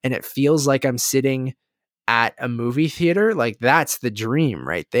and it feels like I'm sitting at a movie theater, like that's the dream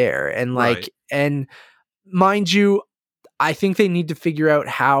right there. And like, right. And mind you, I think they need to figure out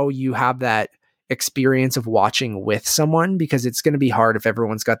how you have that experience of watching with someone, because it's going to be hard if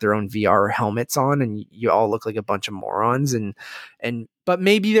everyone's got their own VR helmets on and you all look like a bunch of morons. But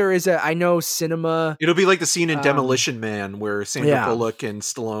maybe there is I know cinema. It'll be like the scene in Demolition Man where Sandra Bullock and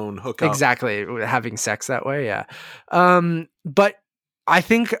Stallone hook up. Exactly. Having sex that way. Yeah. But I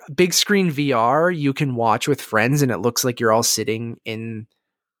think big screen VR, you can watch with friends and it looks like you're all sitting in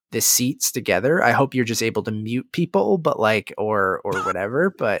the seats together. I hope you're just able to mute people, but like, or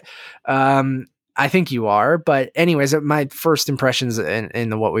whatever. But, I think you are, but anyways, my first impressions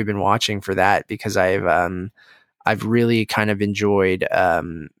in what we've been watching for that, because I've really kind of enjoyed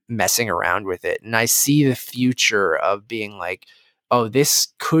messing around with it. And I see the future of being like, oh,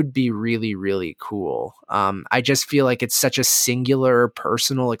 this could be really, really cool. I just feel like it's such a singular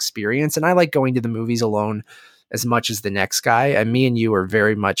personal experience. And I like going to the movies alone as much as the next guy. And me and you are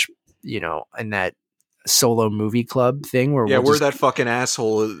very much, in that solo movie club thing where Yeah, we'll we're just, that fucking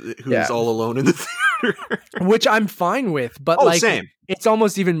asshole who's yeah, all alone in the theater. which I'm fine with, but Oh, like same. it's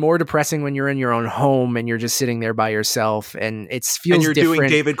almost even more depressing when you're in your own home and you're just sitting there by yourself, and it feels And you're doing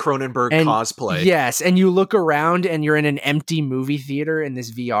different. David Cronenberg And cosplay. yes, and you look around and you're in an empty movie theater, and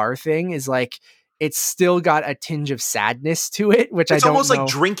this VR thing is like, it's still got a tinge of sadness to it, which I It's don't almost like know.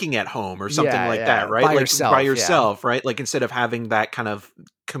 drinking at home or something Yeah, like that, yeah, right? by Like by yourself. Yeah, yourself, right? Like instead of having that kind of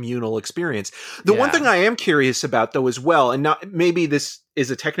communal experience. The one yeah. thing I am curious about though as well, and not maybe this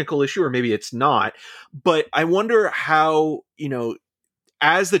is a technical issue or maybe it's not, but I wonder how,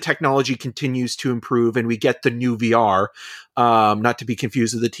 as the technology continues to improve and we get the new VR, not to be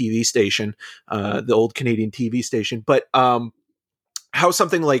confused with the TV station, the old Canadian TV station, but how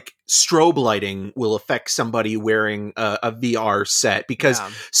something like strobe lighting will affect somebody wearing a VR set, because Yeah.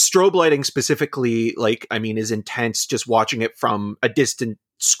 strobe lighting specifically, is intense just watching it from a distant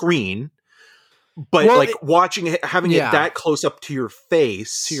screen, but Well, like watching it, having it yeah. that close up to your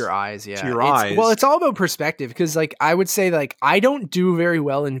face, To your eyes, to yeah. your eyes. It's all about perspective, because like I would say, like, I don't do very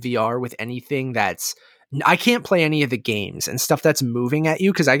well in VR with anything that's, I can't play any of the games and stuff that's moving at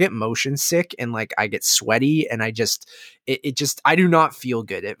you, because I get motion sick and like I get sweaty, and I just it just, I do not feel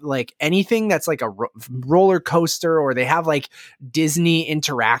good. Like anything that's like a roller coaster, or they have like Disney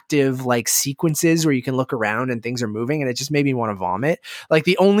interactive like sequences where you can look around and things are moving, and it just made me want to vomit. Like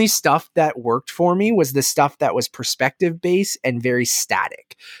the only stuff that worked for me was the stuff that was perspective based and very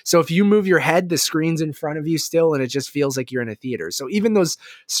static. So if you move your head, the screen's in front of you still, and it just feels like you're in a theater. So even those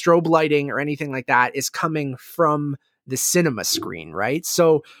strobe lighting or anything like that is coming from the cinema screen, right?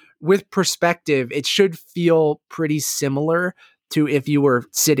 So with perspective, it should feel pretty similar to if you were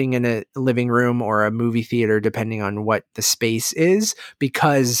sitting in a living room or a movie theater, depending on what the space is,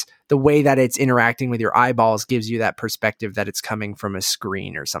 because the way that it's interacting with your eyeballs gives you that perspective that it's coming from a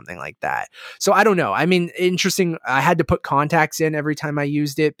screen or something like that. So I don't know. I mean, interesting. I had to put contacts in every time I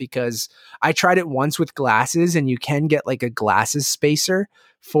used it, because I tried it once with glasses, and you can get like a glasses spacer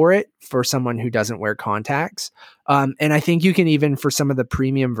for it for someone who doesn't wear contacts. And I think you can even, for some of the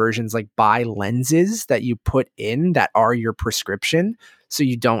premium versions, like buy lenses that you put in that are your prescription. So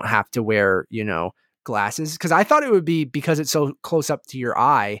you don't have to wear, glasses. Cause I thought it would be, because it's so close up to your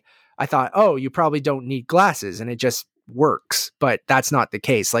eye, I thought, oh, you probably don't need glasses, and it just works. But that's not the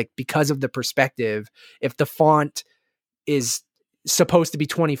case. Like, because of the perspective, if the font is supposed to be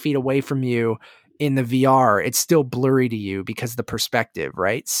 20 feet away from you in the VR, it's still blurry to you because of the perspective,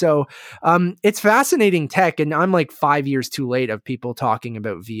 right? So it's fascinating tech, and I'm like 5 years too late of people talking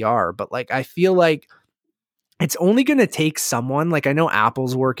about VR, but like I feel like it's only going to take someone, like I know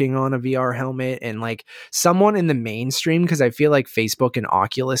Apple's working on a VR helmet, and like someone in the mainstream, because I feel like Facebook and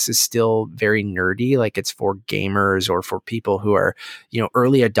Oculus is still very nerdy. Like it's for gamers or for people who are,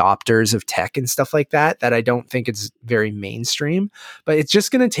 early adopters of tech and stuff like that, that I don't think it's very mainstream. But it's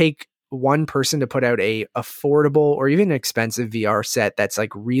just going to take one person to put out a affordable or even expensive VR set that's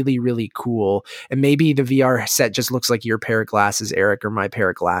like really, really cool. And maybe the VR set just looks like your pair of glasses, Eric, or my pair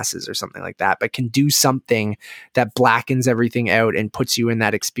of glasses or something like that, but can do something that blackens everything out and puts you in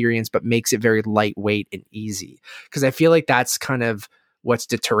that experience, but makes it very lightweight and easy. Because I feel like that's kind of what's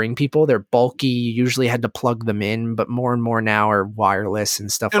deterring people. They're bulky. You usually had to plug them in, but more and more now are wireless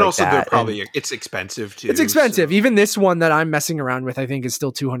and stuff And like also that. they're probably, it's expensive too. It's expensive. So. Even this one that I'm messing around with, I think is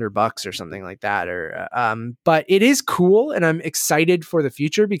still $200 or something like that. But it is cool, and I'm excited for the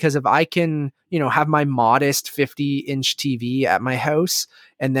future, because if I can, have my modest 50-inch TV at my house,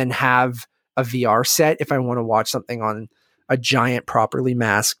 and then have a VR set if I want to watch something on a giant, properly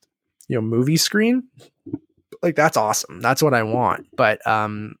masked, movie screen, like that's awesome. That's what I want. But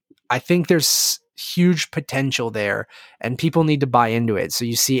I think there's huge potential there, and people need to buy into it. So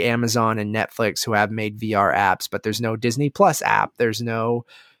you see Amazon and Netflix who have made VR apps, but there's no Disney Plus app. There is a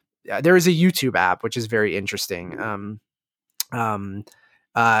YouTube app, which is very interesting.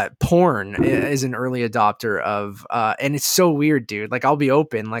 Porn is an early adopter of, and it's so weird, dude. Like I'll be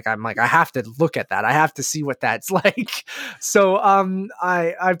open, like I'm like, I have to look at that. I have to see what that's like. So,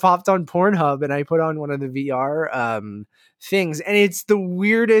 I popped on Pornhub and I put on one of the VR, things, and it's the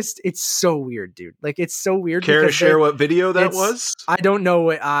weirdest. It's so weird, dude. Like, it's so weird Care to because share what video that was? I don't know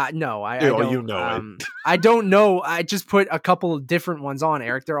what. No, I Oh, don't. you know it. I don't know. I just put a couple of different ones on,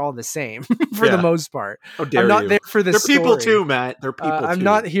 Eric. They're all the same for the most part. How dare I'm not you? there for the They're story. people too, Matt. They're people too. I'm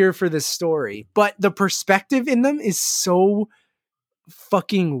not here for the story, but the perspective in them is so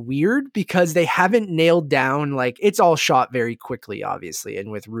fucking weird because they haven't nailed down, like, it's all shot very quickly, obviously,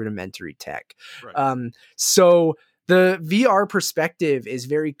 and with rudimentary tech. Right. So the VR perspective is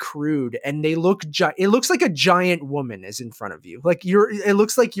very crude, and they look it looks like a giant woman is in front of you. Like, it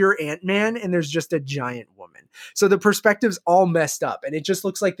looks like you're Ant-Man and there's just a giant woman. So the perspective's all messed up, and it just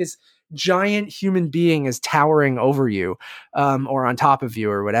looks like this giant human being is towering over you, or on top of you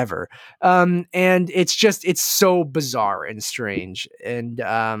or whatever. And it's so bizarre and strange. And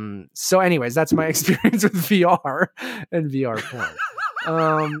so anyways, that's my experience with VR and VR porn.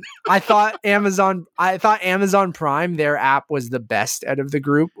 I thought Amazon Prime, their app, was the best out of the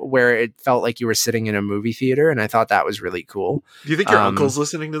group, where it felt like you were sitting in a movie theater, and I thought that was really cool. Do you think your uncle's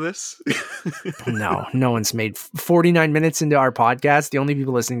listening to this? No one's made 49 minutes into our podcast. The only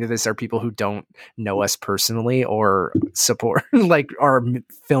people listening to this are people who don't know us personally or support like our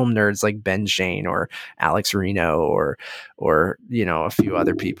film nerds like Ben Shane or Alex Reno or a few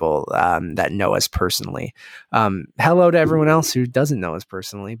other people that know us personally. Hello to everyone else who doesn't know us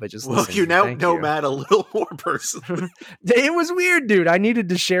personally, but just listen. You now know Matt a little more personally. It was weird, dude. I needed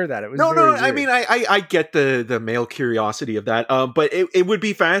to share that. It was no. Weird. I mean, I get the male curiosity of that, but it would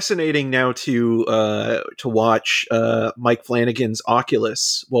be fascinating now to watch Mike Flanagan's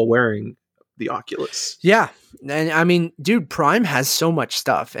Oculus while wearing the Oculus. Yeah. And I mean, dude, Prime has so much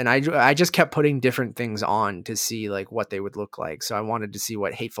stuff, and I just kept putting different things on to see like what they would look like. So I wanted to see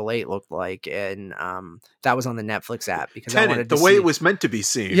what Hateful Eight looked like, and that was on the Netflix app because Tenet, I wanted to the way it was meant to be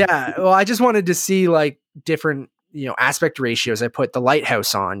seen. Yeah, well, I just wanted to see like different aspect ratios. I put The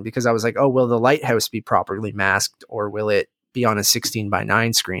Lighthouse on because I was like, oh, will the lighthouse be properly masked, or will it be on a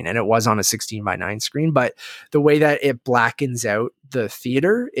 16:9 screen? And it was on a 16:9 screen, but the way that it blackens out the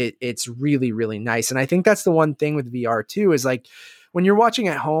theater, it's really, really nice. And I think that's the one thing with VR too, is like when you're watching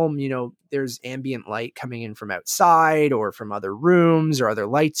at home, there's ambient light coming in from outside or from other rooms or other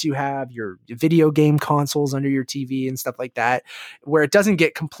lights you have, your video game consoles under your TV and stuff like that, where it doesn't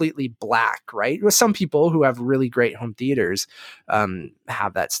get completely black, right? With some people who have really great home theaters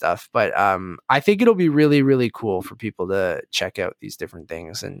have that stuff. But I think it'll be really, really cool for people to check out these different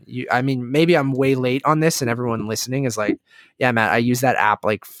things. And maybe I'm way late on this and everyone listening is like, yeah, Matt, I used that app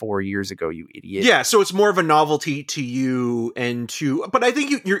like 4 years ago, you idiot. Yeah, so it's more of a novelty to you but I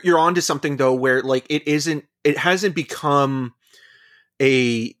think you're onto something though, where like it hasn't become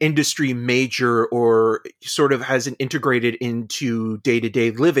a industry major or sort of hasn't integrated into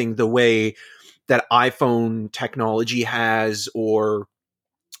day-to-day living the way that iPhone technology has or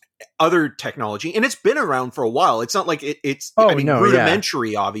other technology. And it's been around for a while. It's not like it's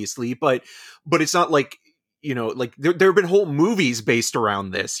rudimentary, obviously, but it's not like like there have been whole movies based around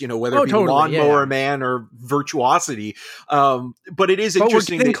this, whether it be Lawnmower Man or Virtuosity. But it is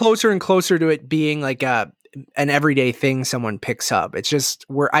interesting. We're getting closer and closer to it being like an everyday thing someone picks up. It's just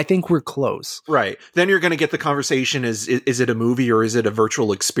I think we're close. Right. Then you're going to get the conversation is it a movie or is it a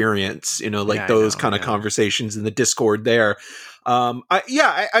virtual experience? Those kind of conversations in the Discord there. I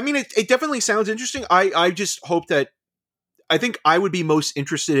mean, it definitely sounds interesting. I just hope that I think I would be most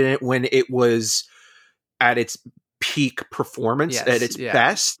interested in it when it was at its peak performance, at its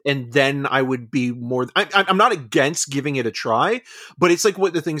best, and then I would be more. I'm not against giving it a try, but it's like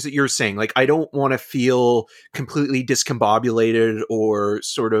what the things that you're saying. Like, I don't want to feel completely discombobulated or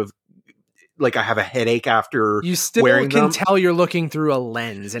sort of like I have a headache after. You still wearing can them. Tell you're looking through a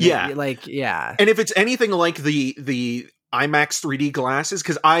lens, and And if it's anything like the IMAX 3D glasses,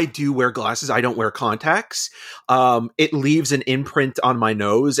 because I do wear glasses, I don't wear contacts. It leaves an imprint on my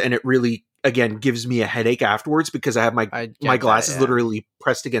nose, and it really, again, gives me a headache afterwards because I have my glasses literally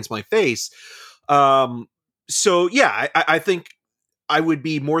pressed against my face. So yeah, I think I would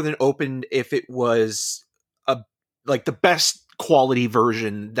be more than open if it was like the best quality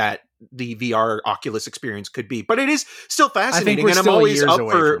version that the VR Oculus experience could be, but it is still fascinating, and I'm always up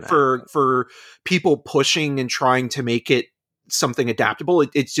for people pushing and trying to make it something adaptable.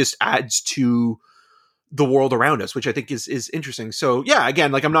 It just adds to the world around us, which I think is interesting. So yeah,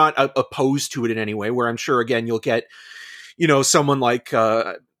 again, like I'm not opposed to it in any way, where I'm sure again you'll get someone like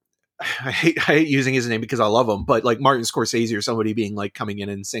I hate using his name because I love him, but like Martin Scorsese or somebody being like coming in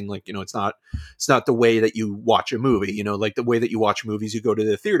and saying like, it's not the way that you watch a movie, like the way that you watch movies, you go to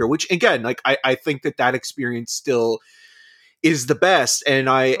the theater, which again, like I think that experience still is the best. And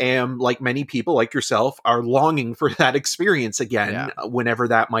I am, like many people like yourself, are longing for that experience again, Yeah. whenever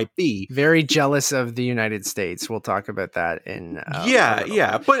that might be. Very jealous of the United States. We'll talk about that in a Yeah, little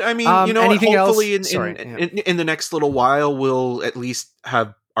yeah. bit. But I mean, you know what? Anything else? Hopefully Sorry. Yeah. in the next little while, we'll at least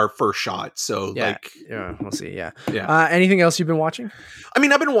have our first shot. So Yeah. like, Yeah. We'll see. Yeah. yeah. Anything else you've been watching? I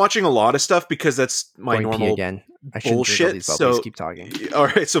mean, I've been watching a lot of stuff because that's my Going pee normal again. I shouldn't drink all bullshit. these bubblies. So, Keep talking. all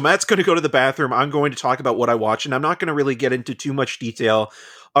right. So Matt's going to go to the bathroom. I'm going to talk about what I watch, and I'm not going to really get into too much detail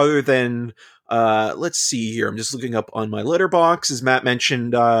other than, let's see here. I'm just looking up on my letterbox. As Matt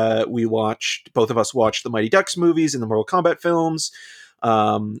mentioned, both of us watched the Mighty Ducks movies and the Mortal Kombat films.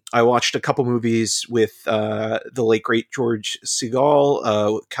 I watched a couple movies with the late great George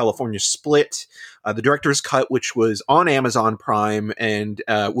Segal, California Split, the director's cut, which was on Amazon Prime and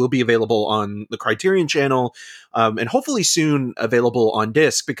will be available on the Criterion channel, and hopefully soon available on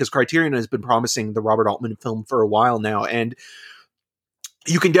disc, because Criterion has been promising the Robert Altman film for a while now. And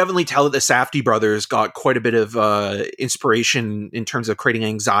you can definitely tell that the Safdie brothers got quite a bit of inspiration in terms of creating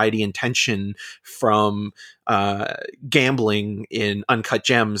anxiety and tension from gambling in Uncut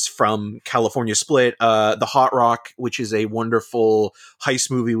Gems, from California Split, The Hot Rock, which is a wonderful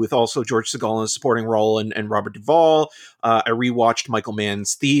heist movie with also George Segal in a supporting role, and Robert Duvall. I rewatched Michael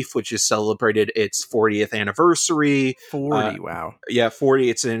Mann's Thief, which has celebrated its 40th anniversary. 40. Wow. Yeah,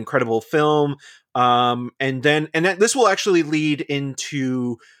 40. It's an incredible film. And then this will actually lead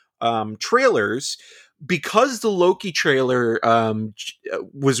into trailers, because the Loki trailer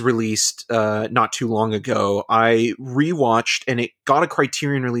was released not too long ago. I rewatched, and it got a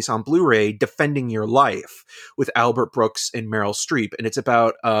Criterion release on Blu-ray, Defending Your Life, with Albert Brooks and Meryl Streep. And it's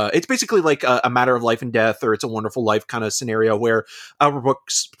about it's basically like a matter of life and death, or It's a Wonderful Life kind of scenario, where Albert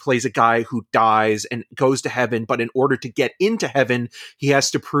Brooks plays a guy who dies and goes to heaven, but in order to get into heaven, he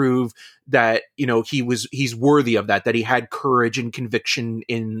has to prove that, you know, he's worthy of that he had courage and conviction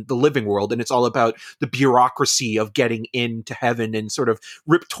in the living world. And it's all about the bureaucracy of getting into heaven. And sort of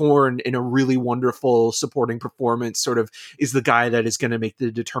Rip Torn, in a really wonderful supporting performance, sort of is the guy that is going to make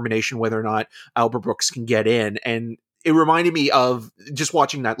the determination whether or not Albert Brooks can get in. And it reminded me of, just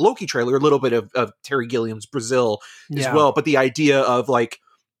watching that Loki trailer, a little bit of Terry Gilliam's Brazil as well. But the idea of, like,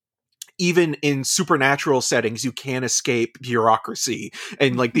 even in supernatural settings, you can't escape bureaucracy.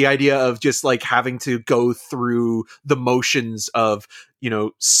 And like the idea of just like having to go through the motions of, you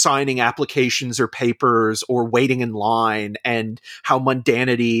know, signing applications or papers or waiting in line, and how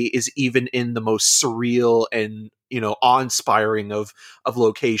mundanity is even in the most surreal and, you know, awe-inspiring of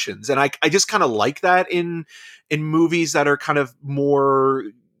locations. And I just kind of like that in movies that are kind of more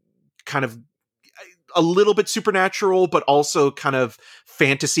kind of a little bit supernatural, but also kind of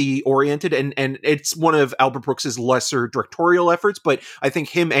fantasy oriented. And it's one of Albert Brooks's lesser directorial efforts, but I think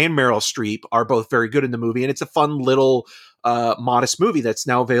him and Meryl Streep are both very good in the movie. And it's a fun little modest movie that's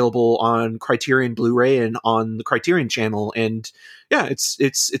now available on Criterion Blu-ray and on the Criterion channel. And yeah,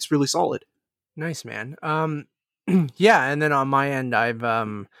 it's really solid. Nice, man. Yeah. And then on my end, I've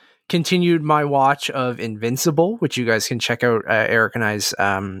continued my watch of Invincible, which you guys can check out Eric and I's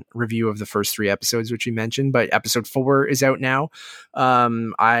review of the first 3 episodes, which we mentioned, but episode 4 is out now.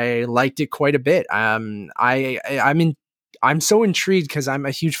 I liked it quite a bit. I'm so intrigued because I'm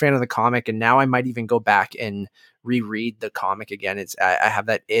a huge fan of the comic, and now I might even go back and reread the comic again. I have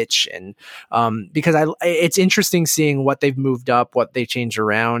that itch, and because it's interesting seeing what they've moved up, what they changed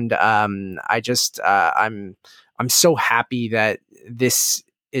around. I'm so happy that this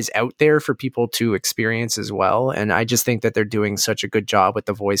is out there for people to experience as well. And I just think that they're doing such a good job with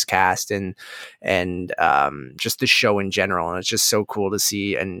the voice cast and just the show in general. And it's just so cool to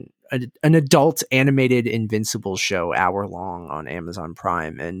see an adult animated Invincible show, hour long, on Amazon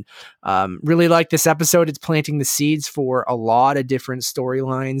Prime. And really like this episode. It's planting the seeds for a lot of different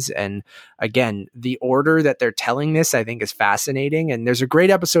storylines. And again, the order that they're telling this, I think, is fascinating. And there's a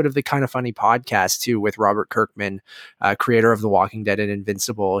great episode of the Kind of Funny podcast too, with Robert Kirkman, creator of The Walking Dead and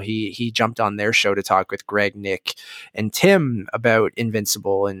Invincible. He jumped on their show to talk with Greg, Nick, and Tim about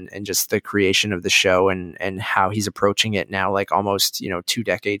Invincible and just the creation of the show and how he's approaching it now, like almost, 2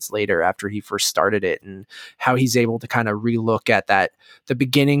 decades later after he first started it, and how he's able to kind of relook at the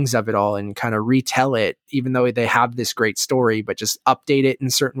beginnings of it all and kind of retell it, even though they have this great story, but just update it in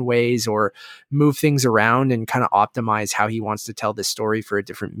certain ways or move things around and kind of optimize how he wants to tell this story for a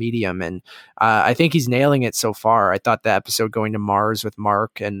different medium. And I think he's nailing it so far. I thought the episode going to Mars with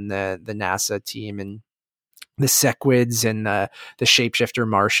Mark and the NASA team and the Sequids and the shapeshifter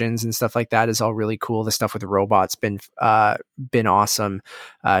Martians and stuff like that is all really cool. The stuff with the robots been awesome,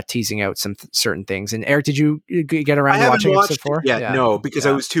 teasing out some certain things. And Eric, did you get around to watching episode 4? No, because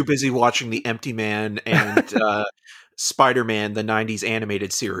I was too busy watching The Empty Man and Spider-Man, the 90s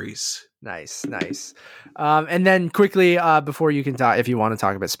animated series. Nice. And then quickly, before you can talk, if you want to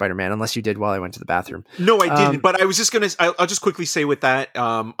talk about Spider-Man, unless you did while I went to the bathroom. No, I didn't. But I was just I'll just quickly say with that.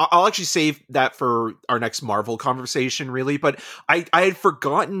 I'll actually save that for our next Marvel conversation, really. But I had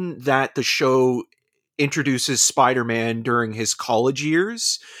forgotten that the show introduces Spider-Man during his college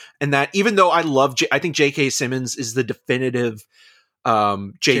years, and that even though I think J.K. Simmons is the definitive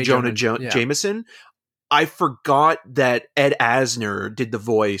J. Jonah Jameson. I forgot that Ed Asner did the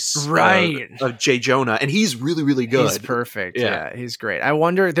voice of J. Jonah, and he's really, really good. He's perfect. Yeah, he's great. I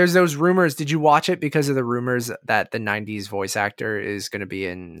wonder, there's those rumors. Did you watch it because of the rumors that the 90s voice actor is going to be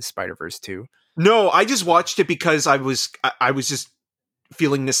in Spider-Verse 2? No, I just watched it because I was just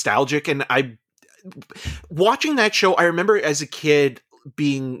feeling nostalgic, and watching that show, I remember as a kid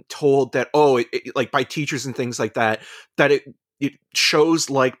being told that, like by teachers and things like that it shows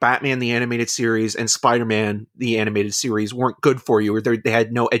like Batman the Animated Series and Spider-Man the Animated Series weren't good for you, or they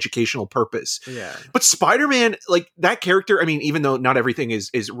had no educational purpose. Yeah. But Spider-Man, like that character, I mean, even though not everything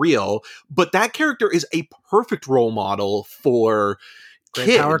is real, but that character is a perfect role model for great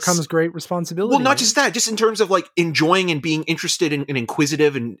kids. Power comes great responsibility. Well, not just that, just in terms of like enjoying and being interested and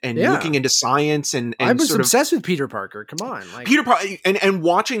inquisitive and looking into science and I was obsessed with Peter Parker. Come on, like Peter Parker, and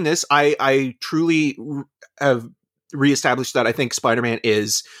watching this, I truly have reestablished that I think Spider-Man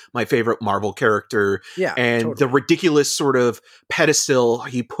is my favorite Marvel character. Yeah, and totally. The ridiculous sort of pedestal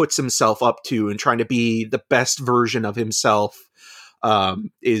he puts himself up to and trying to be the best version of himself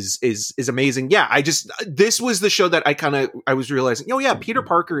is amazing. Yeah, this was the show that I was realizing, Peter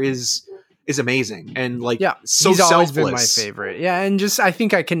Parker is amazing, and like, so he's selfless. Always been my favorite. Yeah, and just I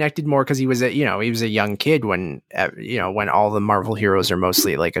think I connected more because he was a young kid when when all the Marvel heroes are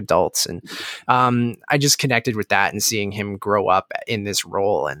mostly like adults, and I just connected with that and seeing him grow up in this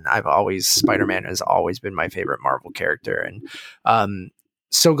role. And Spider-Man has always been my favorite Marvel character, and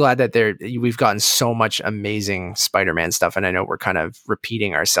so glad that we've gotten so much amazing Spider-Man stuff. And I know we're kind of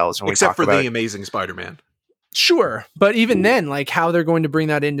repeating ourselves when we talk about the Amazing Spider-Man. Sure, but even then, like how they're going to bring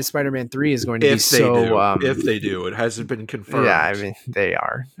that into Spider-Man 3 is going to be so. If they do, it hasn't been confirmed. Yeah, I mean they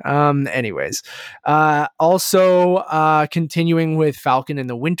are. Anyways, also continuing with Falcon and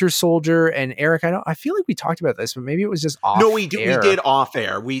the Winter Soldier, and Eric, I feel like we talked about this, but maybe it was just off. No, we did off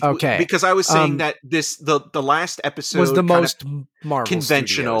air. Okay, because I was saying that the last episode was the most Marvel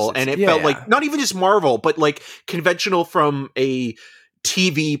conventional, Studios. And it felt like not even just Marvel, but like conventional from a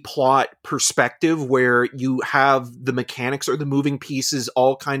TV plot perspective, where you have the mechanics or the moving pieces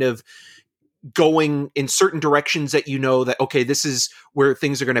all kind of going in certain directions that that, okay, this is where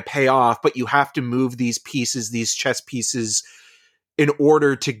things are going to pay off, but you have to move these pieces, these chess pieces, in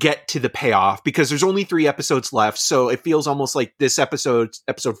order to get to the payoff, because there's only 3 episodes left. So it feels almost like this episode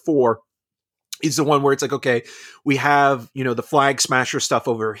 4, is the one where it's like, okay, we have, the Flag Smasher stuff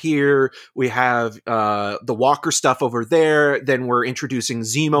over here. We have the Walker stuff over there. Then we're introducing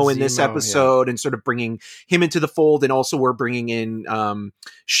Zemo in this episode and sort of bringing him into the fold. And also we're bringing in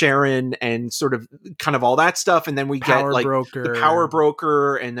Sharon and sort of kind of all that stuff. And then we get like the Power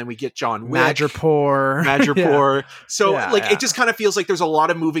Broker, and then we get John Wick. Madripoor. So it just kind of feels like there's a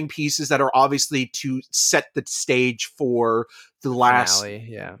lot of moving pieces that are obviously to set the stage for the last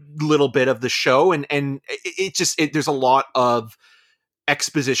little bit of the show, and there's a lot of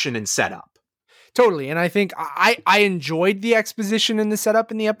exposition and setup. Totally. And I think I enjoyed the exposition and the setup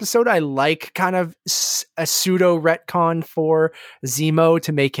in the episode. I like kind of a pseudo retcon for Zemo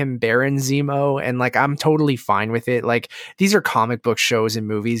to make him Baron Zemo. And like, I'm totally fine with it. Like, these are comic book shows and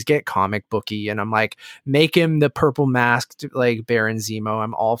movies, get comic booky. And I'm like, make him the purple masked, like Baron Zemo.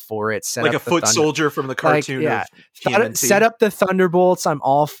 I'm all for it. Set like up a foot soldier from the cartoon. Set up the Thunderbolts. I'm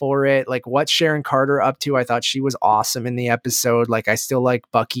all for it. Like, what's Sharon Carter up to? I thought she was awesome in the episode. Like, I still like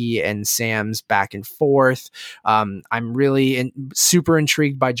Bucky and Sam's back and forth. I'm really super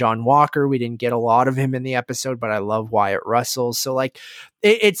intrigued by John Walker. We didn't get a lot of him in the episode, but I love Wyatt Russell. So like,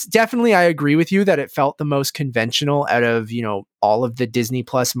 it's definitely, I agree with you that it felt the most conventional out of, all of the Disney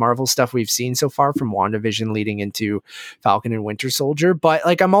Plus Marvel stuff we've seen so far, from WandaVision leading into Falcon and Winter Soldier. But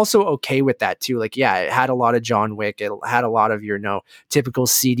like, I'm also okay with that too. Like, yeah, it had a lot of John Wick. It had a lot of your, typical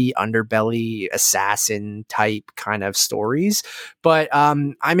seedy underbelly assassin type kind of stories. But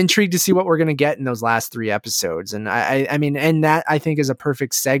I'm intrigued to see what we're going to get in those last 3 episodes. And I mean, and that I think is a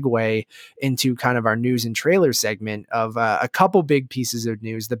perfect segue into kind of our news and trailer segment of a couple big pieces of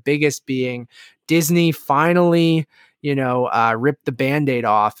news. The biggest being Disney finally ripped the Band-Aid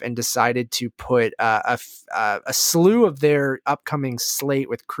off and decided to put a slew of their upcoming slate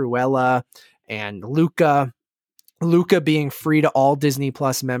with Cruella and Luca being free to all Disney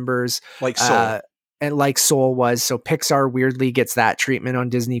Plus members. Like Soul. and like Soul was. So Pixar weirdly gets that treatment on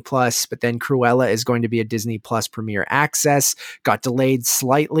Disney Plus, but then Cruella is going to be a Disney Plus Premier Access. Got delayed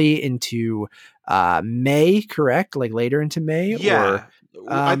slightly into May, correct? Like later into May, Yeah.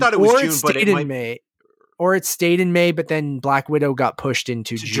 I thought it was or it June, but it stayed in might May. Or it stayed in May, but then Black Widow got pushed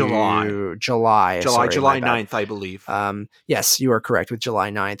into to July. July. Sorry, July my bad. 9th, I believe. Yes, you are correct with July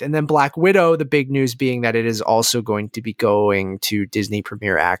 9th. And then Black Widow, the big news being that it is also going to be going to Disney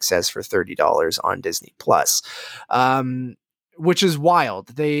Premier Access for $30 on Disney Plus. Which is wild.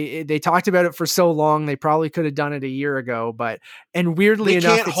 They talked about it for so long. They probably could have done it a year ago, and weirdly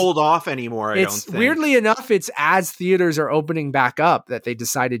enough, they can't hold off anymore. I don't think. Weirdly enough, it's as theaters are opening back up that they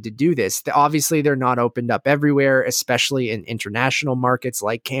decided to do this. Obviously, they're not opened up everywhere, especially in international markets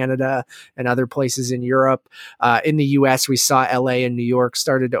like Canada and other places in Europe. In the US, we saw LA and New York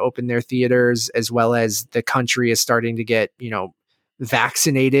started to open their theaters, as well as the country is starting to get,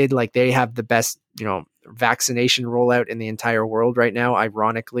 vaccinated. Like they have the best, vaccination rollout in the entire world right now,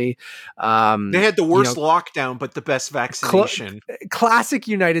 ironically. They had the worst lockdown, but the best vaccination. Classic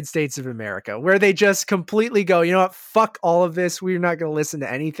United States of America, where they just completely go, you know what, fuck all of this. We're not going to listen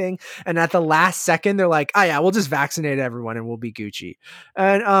to anything. And at the last second, they're like, oh yeah, we'll just vaccinate everyone and we'll be Gucci.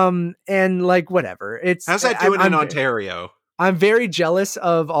 And like, whatever. How's that doing in Ontario? I'm very jealous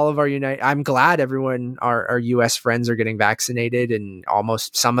of all of our I'm glad everyone, our US friends are getting vaccinated, and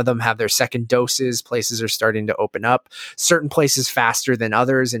almost some of them have their second doses. Places are starting to open up, certain places faster than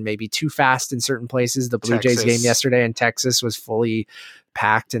others, and maybe too fast in certain places. The Blue Jays game yesterday in Texas was fully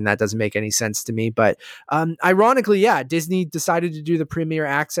packed, and that doesn't make any sense to me. But ironically, yeah, Disney decided to do the Premier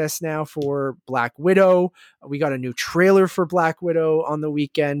Access now for Black Widow. We got a new trailer for Black Widow on the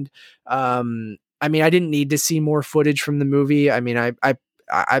weekend. I mean, I didn't need to see more footage from the movie. I mean,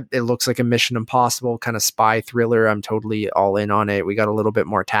 it looks like a Mission Impossible kind of spy thriller. I'm totally all in on it. We got a little bit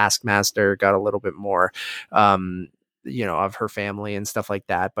more Taskmaster, got a little bit more, of her family and stuff like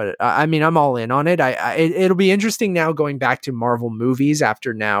that. But I mean, I'm all in on it. It'll be interesting now going back to Marvel movies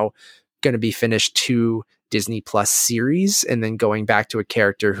after now going to be finished 2 Disney Plus series, and then going back to a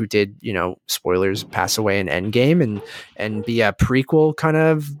character who did, spoilers, pass away in Endgame and be a prequel kind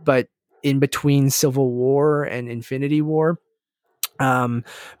of, but in between Civil War and Infinity War.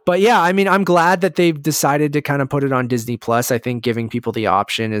 But yeah, I mean, I'm glad that they've decided to kind of put it on Disney Plus. I think giving people the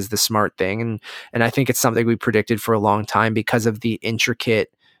option is the smart thing. And I think it's something we predicted for a long time because of the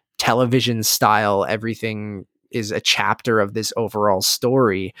intricate television style. Everything is a chapter of this overall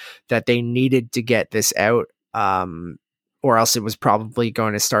story that they needed to get this out. Or else it was probably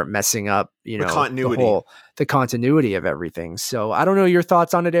going to start messing up, the continuity of everything. So I don't know your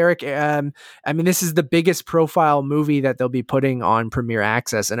thoughts on it, Eric. I mean, this is the biggest profile movie that they'll be putting on Premier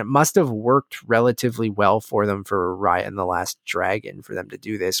Access, and it must have worked relatively well for them for Raya and the Last Dragon for them to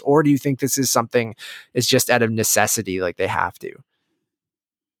do this. Or do you think this is something is just out of necessity, like they have to?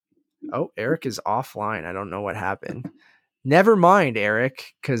 Oh, Eric is offline. I don't know what happened. Never mind,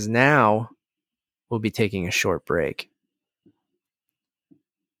 Eric, because now we'll be taking a short break.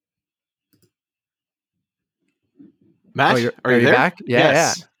 Matt, are you there? back? Yeah,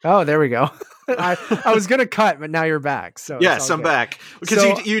 yes. Yeah. Oh, there we go. I was gonna cut, but now you're back. So yes, I'm back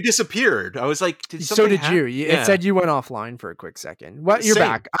because you disappeared. I was like, so did you? It said you went offline for a quick second. Well, you're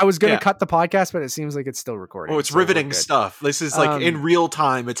back. I was gonna cut the podcast, but it seems like it's still recording. Oh, it's riveting stuff. This is like in real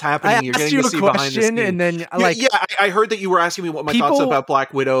time. It's happening. You're getting to see behind the scenes. And then I heard that you were asking me what my thoughts about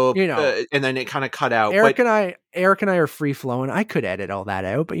Black Widow, and then it kind of cut out. Eric and I are free flowing. I could edit all that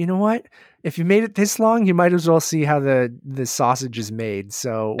out, but you know what? If you made it this long, you might as well see how the sausage is made.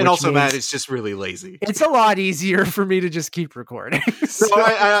 So, and also, Matt is just really lazy. It's a lot easier for me to just keep recording. So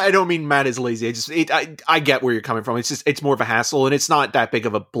I don't mean Matt is lazy. I get where you're coming from. It's more of a hassle, and it's not that big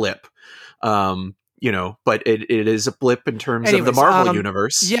of a blip. But it is a blip in terms of the Marvel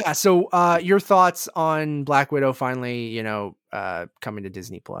universe. Yeah. So, your thoughts on Black Widow finally, coming to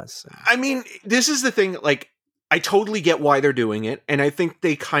Disney Plus? I mean, this is the thing. Like, I totally get why they're doing it, and I think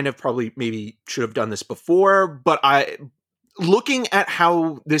they kind of probably maybe should have done this before. But looking at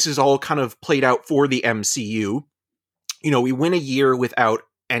how this is all kind of played out for the MCU, we went a year without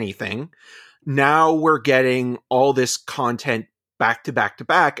anything. Now we're getting all this content back to back to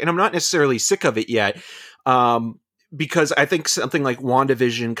back, and I'm not necessarily sick of it yet, because I think something like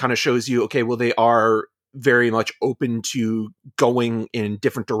WandaVision kind of shows you, okay, well, they are very much open to going in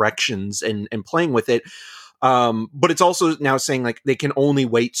different directions and playing with it. But it's also now saying like they can only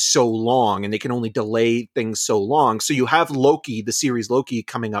wait so long and they can only delay things so long. So you have Loki, the series Loki,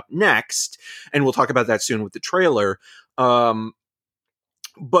 coming up next, and we'll talk about that soon with the trailer.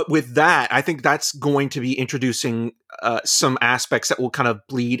 but with that, I think that's going to be introducing some aspects that will kind of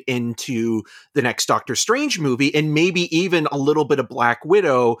bleed into the next Doctor Strange movie, and maybe even a little bit of Black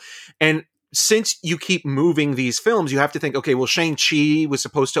Widow. And since you keep moving these films, you have to think, okay, well, Shang-Chi was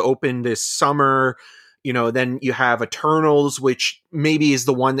supposed to open this summer. Then you have Eternals, which maybe is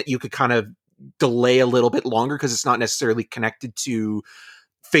the one that you could kind of delay a little bit longer because it's not necessarily connected to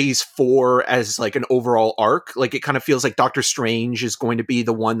phase 4 as like an overall arc. Like, it kind of feels like Doctor Strange is going to be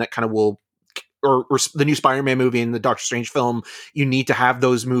the one that kind of will, or the new Spider-Man movie and the Doctor Strange film, you need to have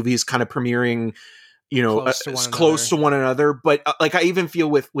those movies kind of premiering, close to one another. But like, I even feel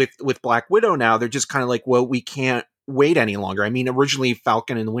with Black Widow now, they're just kind of like, well, we can't wait any longer. I mean, originally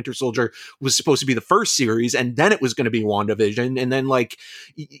Falcon and the Winter Soldier was supposed to be the first series, and then it was going to be WandaVision, and then like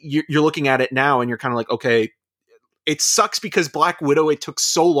you're looking at it now and you're kind of like, okay, it sucks because Black Widow, it took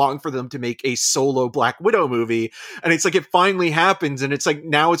so long for them to make a solo Black Widow movie. And it's like, it finally happens. And it's like,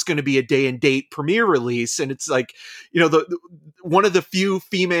 now it's going to be a day and date premiere release. And it's like, the one of the few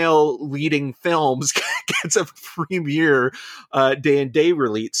female leading films gets a premiere day and day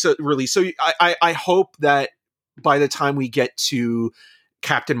release. So I hope that by the time we get to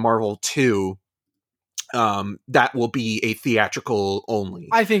Captain Marvel 2, that will be a theatrical only.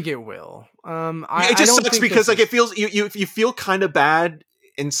 I think it will. It just sucks because like it feels you feel kind of bad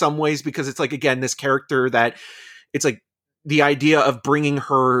in some ways, because it's like, again, this character that it's like the idea of bringing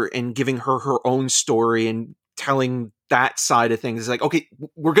her and giving her her own story and telling that side of things is like, okay,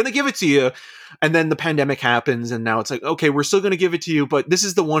 we're going to give it to you. And then the pandemic happens and now it's like, okay, we're still going to give it to you, but this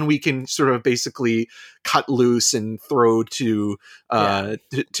is the one we can sort of basically cut loose and throw to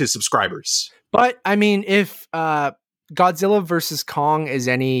subscribers. But I mean, if Godzilla versus Kong is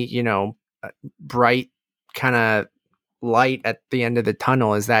any, bright kind of light at the end of the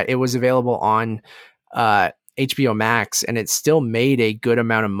tunnel, is that it was available on HBO Max and it still made a good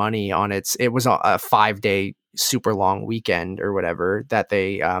amount of money on it was a 5-day super long weekend or whatever that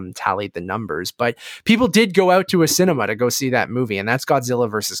they tallied the numbers, but people did go out to a cinema to go see that movie, and that's Godzilla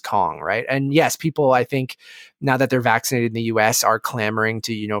versus Kong, right? And yes, people, I think now that they're vaccinated in the US, are clamoring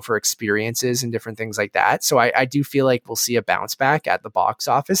to, for experiences and different things like that. So I do feel like we'll see a bounce back at the box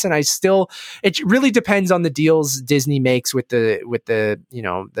office. And it really depends on the deals Disney makes with the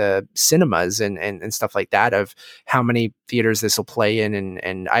cinemas and stuff like that, of how many theaters this will play in.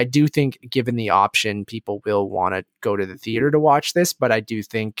 And I do think, given the option, people will want to go to the theater to watch this, but I do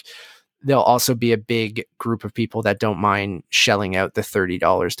think there'll also be a big group of people that don't mind shelling out the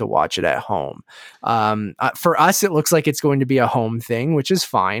 $30 to watch it at home. For us, it looks like it's going to be a home thing, which is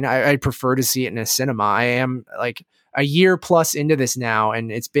fine. I prefer to see it in a cinema. I am like a year plus into this now,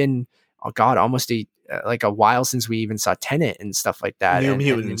 and it's been, oh God, almost a while since we even saw Tenet and stuff like that. New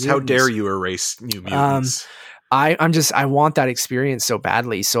Mutants. How dare you erase New Mutants? I want that experience so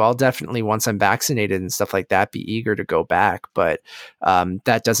badly. So I'll definitely, once I'm vaccinated and stuff like that, be eager to go back. But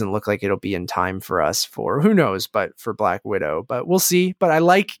that doesn't look like it'll be in time for us for, who knows, but for Black Widow. But we'll see. But I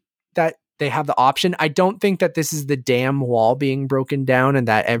like that they have the option. I don't think that this is the damn wall being broken down and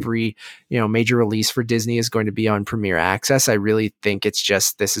that every, major release for Disney is going to be on Premier Access. I really think it's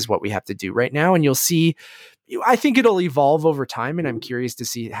just, this is what we have to do right now. And you'll see, I think it'll evolve over time, and I'm curious to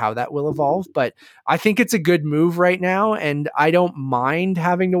see how that will evolve. But I think it's a good move right now, and I don't mind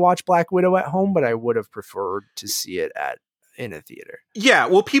having to watch Black Widow at home, but I would have preferred to see it in a theater. Yeah,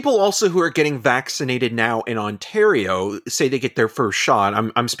 well, people also who are getting vaccinated now in Ontario, say they get their first shot.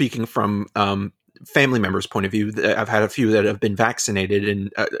 I'm speaking from family members' point of view. I've had a few that have been vaccinated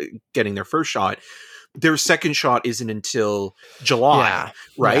and getting their first shot. Their second shot isn't until July,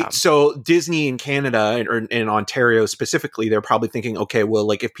 right? Yeah. So Disney in Canada or in Ontario specifically, they're probably thinking, okay, well,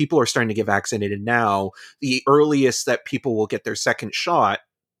 like if people are starting to get vaccinated now, the earliest that people will get their second shot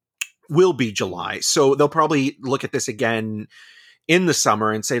will be July. So they'll probably look at this again in the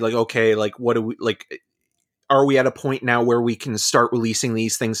summer and say like, okay, like what do we like? Are we at a point now where we can start releasing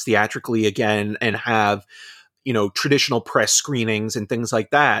these things theatrically again and have, traditional press screenings and things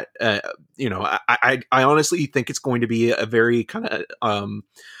like that? I honestly think it's going to be a very kind of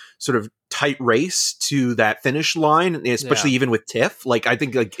sort of tight race to that finish line, especially even with TIFF. Like, I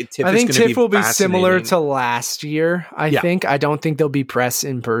think like TIFF will be similar to last year. I don't think there'll be press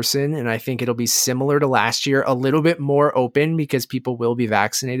in person, and I think it'll be similar to last year, a little bit more open because people will be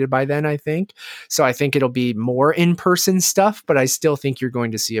vaccinated by then, I think. So I think it'll be more in-person stuff, but I still think you're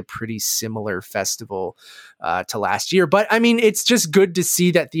going to see a pretty similar festival to last year. But I mean, it's just good to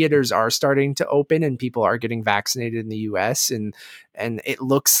see that theaters are starting to open and people are getting vaccinated in the US, and it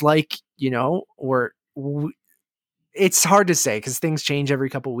looks like, it's hard to say because things change every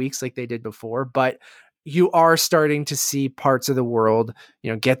couple of weeks like they did before, but you are starting to see parts of the world,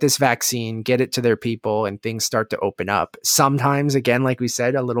 get this vaccine, get it to their people, and things start to open up. Sometimes, again, like we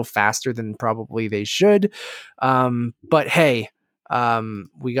said, a little faster than probably they should. But hey,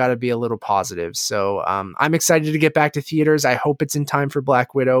 we got to be a little positive. So I'm excited to get back to theaters. I hope it's in time for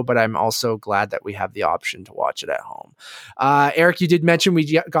Black Widow, but I'm also glad that we have the option to watch it at home. Eric, you did mention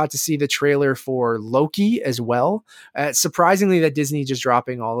we got to see the trailer for Loki as well. Surprisingly, that Disney just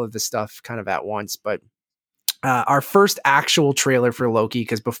dropping all of the stuff kind of at once, but our first actual trailer for Loki,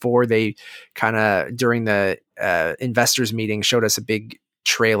 because before they kind of during the investors meeting showed us a big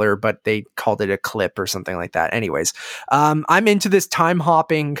trailer, but they called it a clip or something like that. Anyways, I'm into this time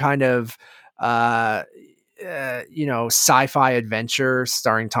hopping kind of sci-fi adventure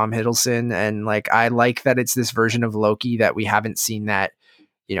starring Tom Hiddleston, and like I like that it's this version of Loki that we haven't seen that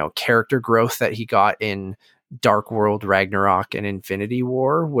character growth that he got in Dark World, Ragnarok, and Infinity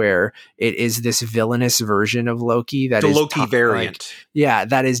War, where it is this villainous version of Loki that the is Loki variant.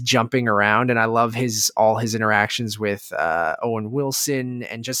 That is jumping around, and I love all his interactions with Owen Wilson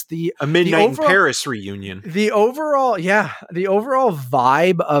and just a Midnight in Paris reunion. The overall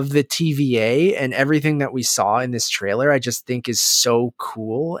vibe of the TVA and everything that we saw in this trailer, I just think is so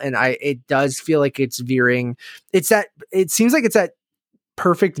cool, and it does feel like it's veering. It seems like it's that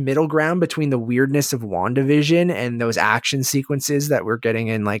perfect middle ground between the weirdness of WandaVision and those action sequences that we're getting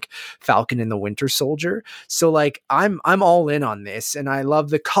in like Falcon and the Winter Soldier. So like I'm all in on this, and I love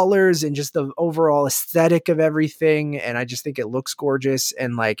the colors and just the overall aesthetic of everything, and I just think it looks gorgeous.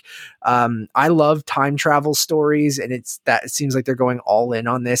 And like I love time travel stories, and it seems like they're going all in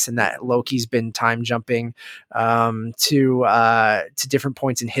on this, and that Loki's been time jumping to different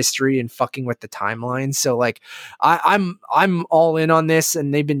points in history and fucking with the timeline. So like I'm all in on this,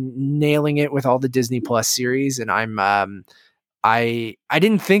 and they've been nailing it with all the Disney Plus series. And I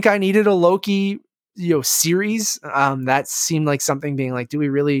didn't think I needed a Loki, series. That seemed like something being like, do we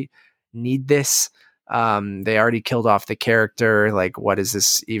really need this? They already killed off the character. Like, what is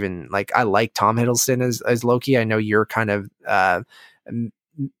this even? Like, I like Tom Hiddleston as Loki. I know you're kind of, I'm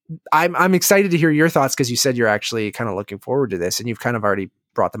excited to hear your thoughts, because you said you're actually kind of looking forward to this, and you've kind of already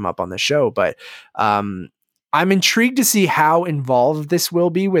brought them up on the show, but, I'm intrigued to see how involved this will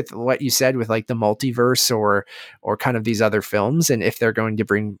be with what you said with like the multiverse or kind of these other films, and if they're going to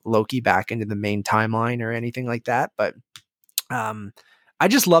bring Loki back into the main timeline or anything like that. But I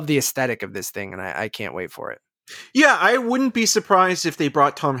just love the aesthetic of this thing, and I can't wait for it. Yeah, I wouldn't be surprised if they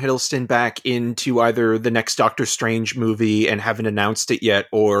brought Tom Hiddleston back into either the next Doctor Strange movie and haven't announced it yet,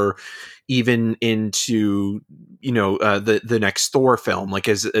 or even into the next Thor film, like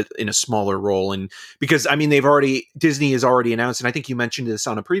as in a smaller role. And because I mean Disney has already announced, and I think you mentioned this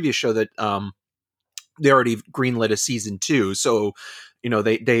on a previous show, that they already greenlit a season 2, so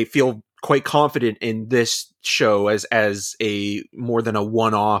they feel quite confident in this show as a more than a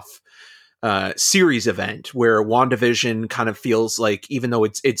one-off series event, where WandaVision kind of feels like, even though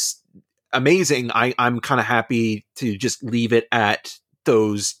it's amazing, I'm kind of happy to just leave it at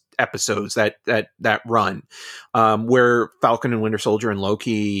those episodes that run, where Falcon and Winter Soldier and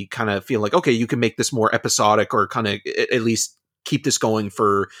Loki kind of feel like, okay, you can make this more episodic, or kind of at least keep this going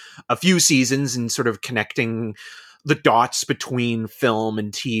for a few seasons and sort of connecting the dots between film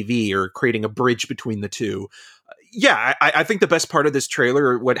and TV, or creating a bridge between the two. Yeah, I think the best part of this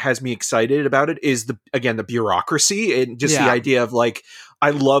trailer, what has me excited about it, is the bureaucracy, and just the idea of like, I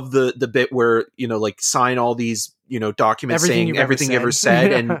love the bit where, like, sign all these, documents saying everything you ever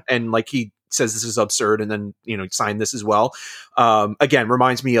said. and like he says this is absurd, and then, sign this as well. Again,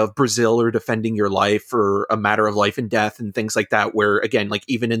 reminds me of Brazil, or defending your life, or a matter of life and death, and things like that, where again, like,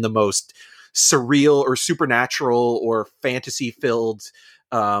 even in the most surreal or supernatural or fantasy filled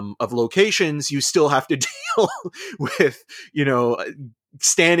of locations, you still have to deal with,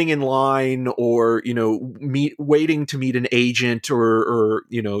 standing in line, or, waiting to meet an agent, or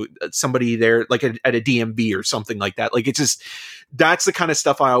somebody there, like at a DMV or something like that. Like, it's just, that's the kind of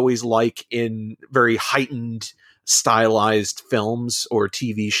stuff I always like in very heightened, stylized films or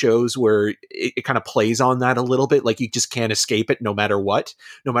TV shows, where it kind of plays on that a little bit. Like, you just can't escape it, no matter what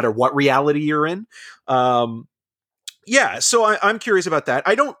reality you're in. Yeah, so I'm curious about that.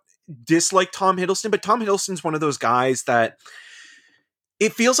 I don't dislike Tom Hiddleston, but Tom Hiddleston's one of those guys that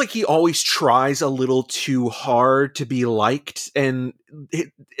it feels like he always tries a little too hard to be liked, and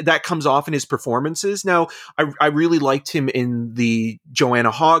that comes off in his performances. Now, I really liked him in the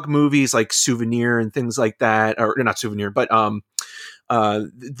Joanna Hogg movies, like Souvenir and things like that, or not Souvenir, but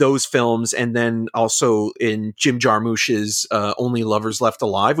those films, and then also in Jim Jarmusch's Only Lovers Left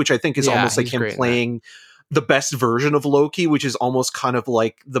Alive, which I think is almost like him playing the best version of Loki, which is almost kind of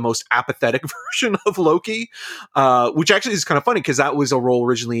like the most apathetic version of Loki, which actually is kind of funny because that was a role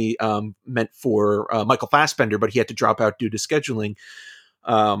originally meant for Michael Fassbender, but he had to drop out due to scheduling.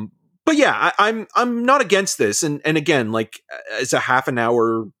 But yeah, I'm not against this, and again, like as a half an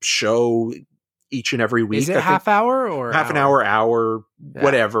hour show each and every week. Is it I think half hour or half an hour,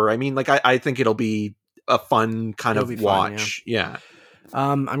 whatever. I mean, like I think it'll be a fun kind It'll be of fun, watch. Yeah.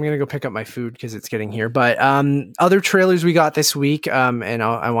 I'm gonna go pick up my food because it's getting here. But other trailers we got this week, and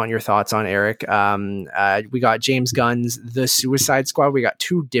I want your thoughts on, Eric. We got James Gunn's The Suicide Squad. We got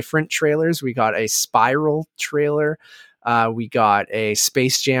two different trailers. We got a Spiral trailer. We got a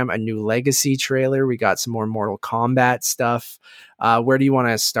Space Jam: A New Legacy trailer. We got some more Mortal Kombat stuff. Where do you want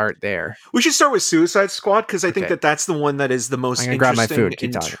to start there? We should start with Suicide Squad because I think that that's the one that is the most interesting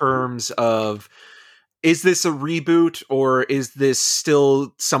in terms of, is this a reboot or is this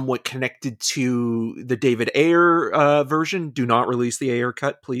still somewhat connected to the David Ayer version? Do not release the Ayer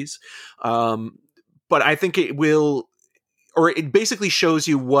cut, please. But I think it will, or it basically shows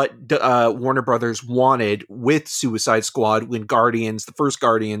you what Warner Brothers wanted with Suicide Squad when Guardians, the first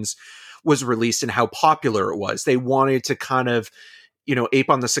Guardians, was released and how popular it was. They wanted to kind of, ape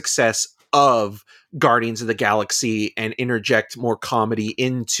on the success of Guardians of the Galaxy and interject more comedy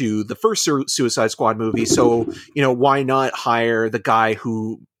into the first Suicide Squad movie. So, why not hire the guy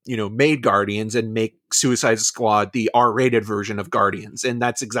who, made Guardians and make Suicide Squad the R-rated version of Guardians? And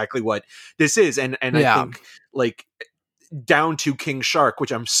that's exactly what this is. And I think, like, down to King Shark,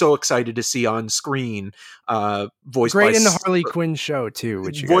 which I'm so excited to see on screen, voiced great by in the Harley Quinn show too,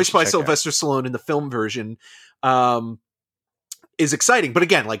 which voiced by Sylvester Stallone in the film version, is exciting. But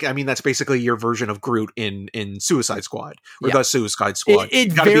again, like, I mean, that's basically your version of Groot in Suicide Squad, or the Suicide Squad.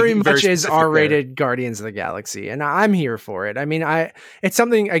 It very much is R-rated Guardians of the Galaxy, and I'm here for it. I mean, it's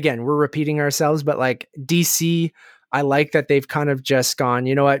something, again, we're repeating ourselves, but like DC, I like that they've kind of just gone,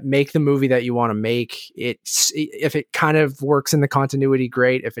 you know what, make the movie that you want to make. If it kind of works in the continuity,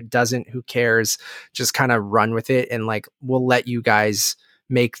 great. If it doesn't, who cares? Just kind of run with it, and like, we'll let you guys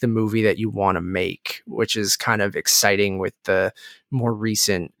make the movie that you want to make, which is kind of exciting with the more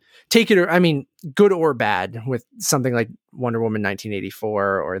recent, take it, or I mean, good or bad, with something like Wonder Woman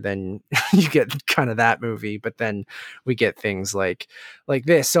 1984, or then you get kind of that movie, but then we get things like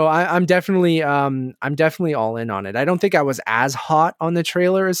this. So I'm definitely all in on it. I don't think I was as hot on the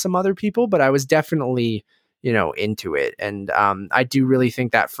trailer as some other people, but I was definitely, into it. And I do really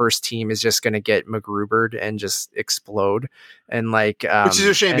think that first team is just going to get MacGrubered and just explode. And like, which is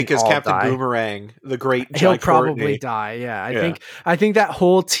a shame because Captain Boomerang, the great he'll probably die. Yeah. I think that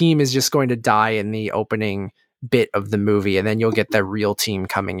whole team is just going to die in the opening bit of the movie, and then you'll get the real team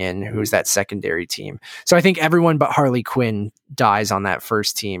coming in, who's that secondary team. So I think everyone but Harley Quinn dies on that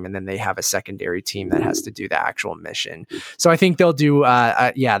first team, and then they have a secondary team that has to do the actual mission. So I think they'll do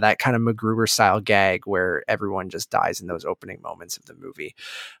that kind of MacGruber style gag where everyone just dies in those opening moments of the movie.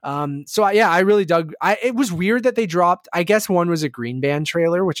 I really dug. It was weird that they dropped, I guess one was a Green Band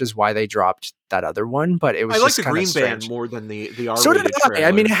trailer, which is why they dropped that other one, but it was, I like the Green Band more than the R-rated so did I. trailer.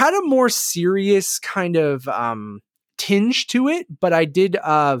 I mean, it had a more serious kind of tinge to it, but I did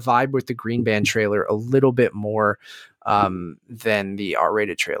vibe with the Green Band trailer a little bit more than the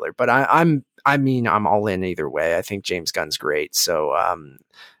R-rated trailer. But I'm all in either way. I think James Gunn's great, so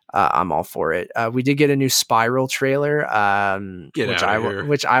I'm all for it. We did get a new Spiral trailer,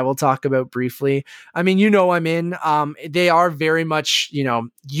 which I will talk about briefly. I mean, I'm in. They are very much,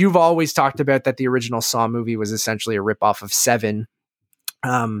 you've always talked about that the original Saw movie was essentially a ripoff of Seven.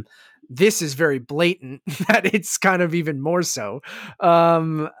 This is very blatant that it's kind of even more so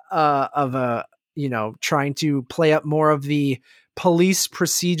of a, trying to play up more of the police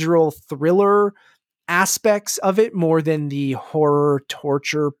procedural thriller aspects of it more than the horror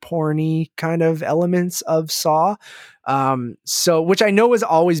torture porny kind of elements of Saw. So which I know has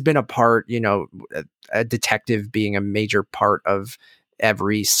always been a part, a detective being a major part of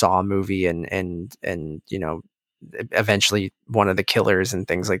every Saw movie and eventually one of the killers and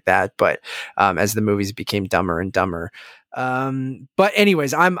things like that. But as the movies became dumber and dumber. But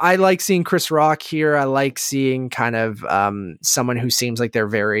anyways, I like seeing Chris Rock here. I like seeing kind of someone who seems like they're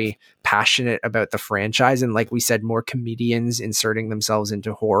very passionate about the franchise, and like we said, more comedians inserting themselves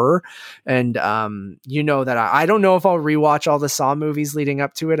into horror. And that I don't know if I'll rewatch all the Saw movies leading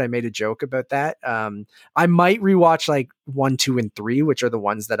up to it. I made a joke about that. I might rewatch like 1, 2, and 3, which are the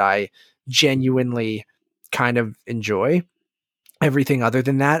ones that I genuinely kind of enjoy. Everything other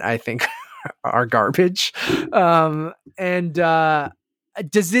than that, I think are garbage.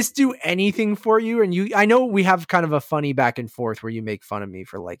 Does this do anything for you? And I know we have kind of a funny back and forth where you make fun of me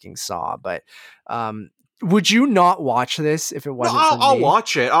for liking Saw, but Would you not watch this if it No, wasn't for I'll me?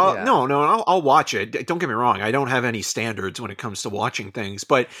 watch it. Yeah. I'll watch it. Don't get me wrong. I don't have any standards when it comes to watching things,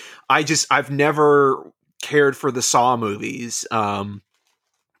 but I've never cared for the Saw movies in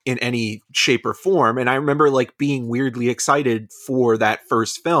any shape or form. And I remember like being weirdly excited for that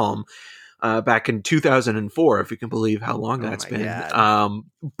first film back in 2004, if you can believe how long Oh that's my been. god.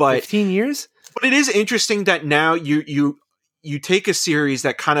 But 15 years? But it is interesting that now you take a series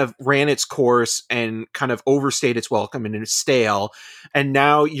that kind of ran its course and kind of overstayed its welcome and is stale, and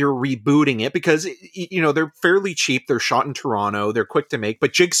now you're rebooting it because they're fairly cheap. They're shot in Toronto. They're quick to make.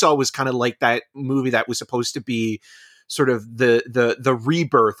 But Jigsaw was kind of like that movie that was supposed to be sort of the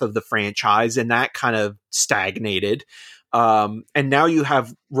rebirth of the franchise, and that kind of stagnated. And now you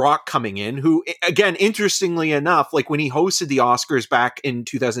have Rock coming in, who, again, interestingly enough, like when he hosted the Oscars back in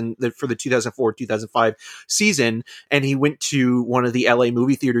 2000 for the 2004-2005 season, and he went to one of the LA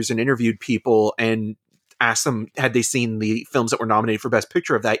movie theaters and interviewed people and asked them had they seen the films that were nominated for Best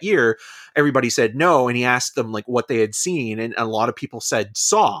Picture of that year. Everybody said no, and he asked them like what they had seen, and a lot of people said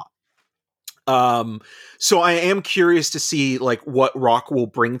Saw. So I am curious to see like what Rock will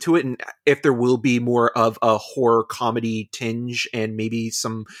bring to it, and if there will be more of a horror comedy tinge and maybe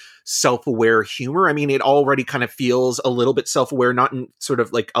some self-aware humor. I mean, it already kind of feels a little bit self-aware, not in sort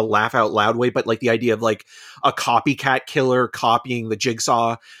of like a laugh out loud way, but like the idea of like a copycat killer copying the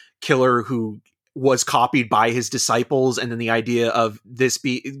Jigsaw killer who was copied by his disciples, and then the idea of this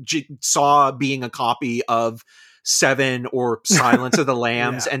Jigsaw being a copy of Seven or Silence of the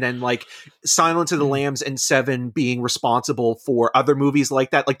Lambs, Yeah. and then like Silence of the Lambs and Seven being responsible for other movies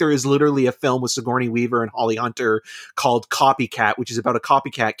like that. Like there is literally a film with Sigourney Weaver and Holly Hunter called Copycat, which is about a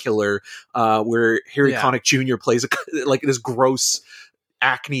copycat killer, where Harry Connick Jr. plays like this gross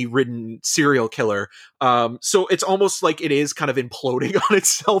acne-ridden serial killer. So it's almost like it is kind of imploding on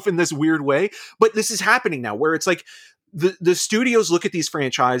itself in this weird way. But this is happening now, where it's like the studios look at these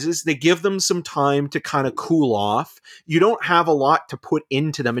franchises, they give them some time to kind of cool off. You don't have a lot to put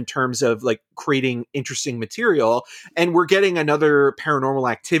into them in terms of like creating interesting material. And we're getting another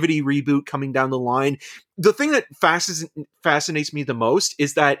Paranormal Activity reboot coming down the line. The thing that fascinates me the most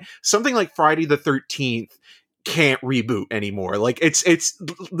is that something like Friday the 13th can't reboot anymore. Like it's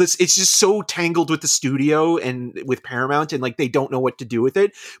just so tangled with the studio and with Paramount, and like they don't know what to do with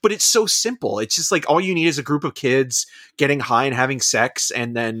it. But it's so simple. It's just like all you need is a group of kids getting high and having sex,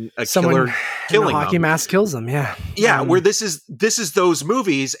 and then Someone killer killing in a hockey them. mask kills them. Yeah. Yeah, where this is those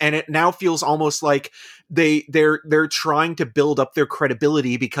movies, and it now feels almost like they're trying to build up their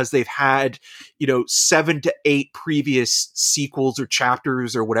credibility because they've had 7 to 8 previous sequels or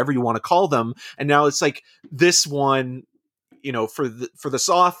chapters or whatever you want to call them, and now it's like this one, for the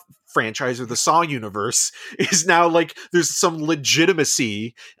Saw franchise or the Saw universe is now like there's some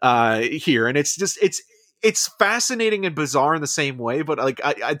legitimacy here, and it's fascinating and bizarre in the same way, but like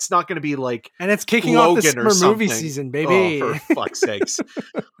it's not going to be like, and it's kicking Logan off the summer movie season, baby. Oh, for fuck's sakes.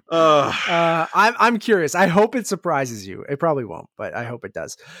 I'm curious. I hope it surprises you. It probably won't, but I hope it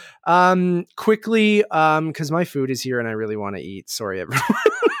does. Quickly, because my food is here and I really want to eat. Sorry, everyone.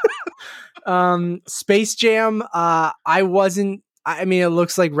 Space Jam. I mean, it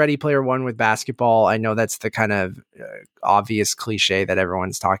looks like Ready Player One with basketball. I know that's the kind of obvious cliche that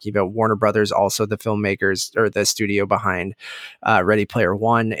everyone's talking about. Warner Brothers, also the filmmakers or the studio behind Ready Player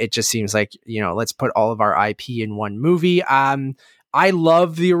One. It just seems like, let's put all of our IP in one movie. I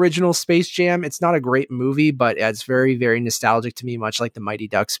love the original Space Jam. It's not a great movie, but it's very, very nostalgic to me, much like the Mighty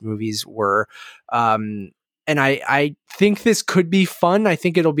Ducks movies were. And I think this could be fun. I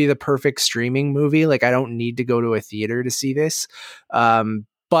think it'll be the perfect streaming movie. Like, I don't need to go to a theater to see this.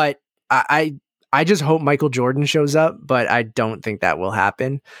 But I just hope Michael Jordan shows up, but I don't think that will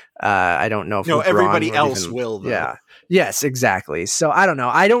happen. I don't know if everybody else will, though. Yeah. Yes, exactly. So I don't know.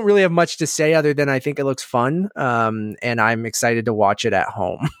 I don't really have much to say other than I think it looks fun. And I'm excited to watch it at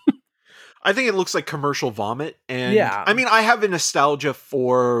home. I think it looks like commercial vomit. And yeah. I mean, I have a nostalgia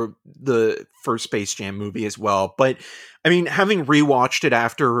for the first Space Jam movie as well. But I mean, having rewatched it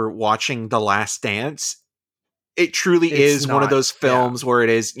after watching The Last Dance, it truly is one of those films where it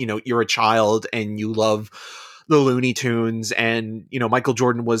is, you're a child and you love the Looney Tunes, and Michael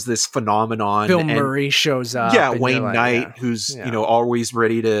Jordan was this phenomenon. Bill Murray shows up. Yeah, Wayne Knight, who's always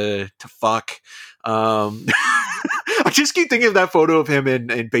ready to fuck. I just keep thinking of that photo of him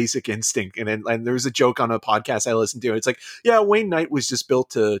in Basic Instinct, and there's a joke on a podcast I listened to. It's like, yeah, Wayne Knight was just built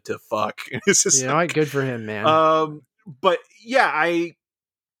to fuck. It's just good for him, man. But yeah,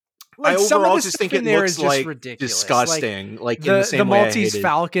 like some of overall the just stuff think in it there looks is just like ridiculous. disgusting. Like in the The same way I Maltese hated,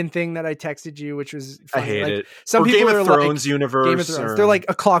 Falcon thing that I texted you, which was I funny. hate Like it. some Or people Game of are Thrones like universe. Game of Thrones. Or, They're like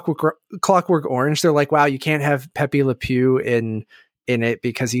a Clockwork Orange. They're like, wow, you can't have Pepe Le Pew in it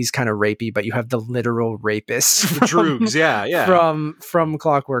because he's kind of rapey, but you have the literal rapist the Droogs. Yeah, yeah. from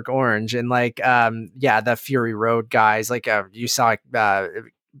Clockwork Orange, and like the Fury Road guys. Like you saw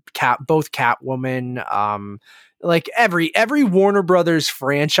both Catwoman. Like every Warner Brothers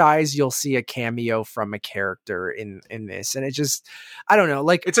franchise, you'll see a cameo from a character in this, and it just, I don't know,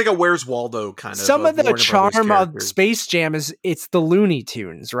 like It's like a Where's Waldo kind some of of the Warner Brothers charm of characters. Space Jam is it's the Looney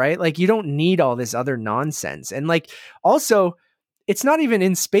Tunes, right? Like you don't need all this other nonsense, and like also, it's not even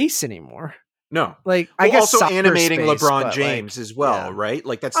in space anymore. No. Like I Well, guess also animating cyberspace, LeBron but James like, as well, right?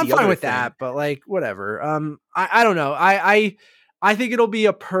 Like that's I'm the fine other with thing. that, but like whatever. I don't know. I think it'll be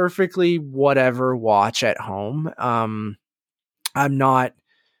a perfectly whatever watch at home. I'm not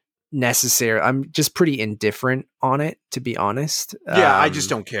necessary. I'm just pretty indifferent on it, to be honest. Yeah, I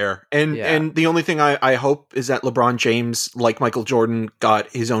just don't care. And the only thing I hope is that LeBron James, like Michael Jordan,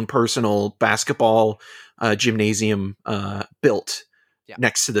 got his own personal basketball gymnasium built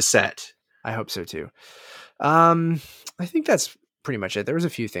next to the set. I hope so too. I think that's pretty much it. There was a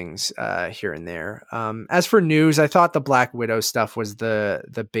few things here and there. As for news, I thought the Black Widow stuff was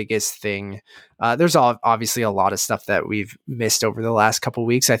the biggest thing. There's obviously a lot of stuff that we've missed over the last couple of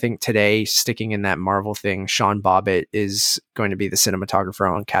weeks. I think today, sticking in that Marvel thing, Sean Bobbitt is going to be the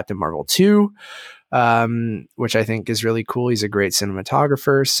cinematographer on Captain Marvel 2, which I think is really cool. He's a great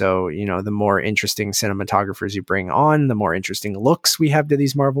cinematographer. So, the more interesting cinematographers you bring on, the more interesting looks we have to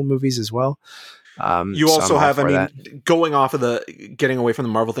these Marvel movies as well. You also have, getting away from the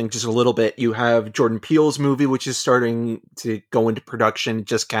Marvel thing just a little bit, you have Jordan Peele's movie, which is starting to go into production,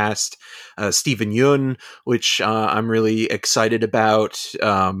 just cast Steven Yeun, which I'm really excited about.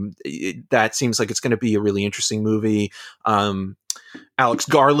 That seems like it's going to be a really interesting movie. Alex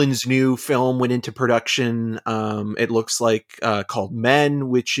Garland's new film went into production. It looks like called Men,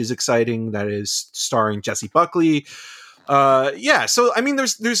 which is exciting. That is starring Jesse Buckley. So I mean,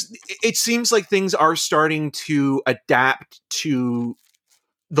 there's it seems like things are starting to adapt to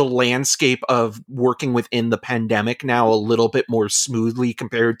the landscape of working within the pandemic now a little bit more smoothly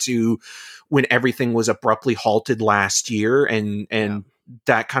compared to when everything was abruptly halted last year and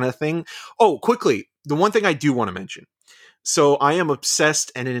that kind of thing. Oh, quickly, the one thing I do want to mention. So I am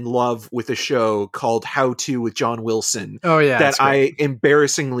obsessed and in love with a show called How To with John Wilson. Oh yeah, that I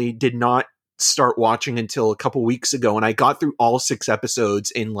embarrassingly did not start watching until a couple weeks ago, and I got through all 6 episodes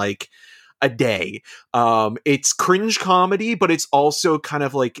in like a day. It's cringe comedy, but it's also kind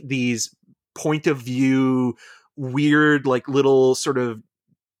of like these point of view, weird, like little sort of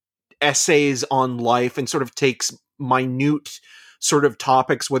essays on life, and sort of takes minute sort of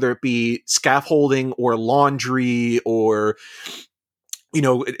topics, whether it be scaffolding or laundry or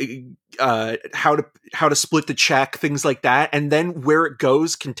how to split the check, things like that, and then where it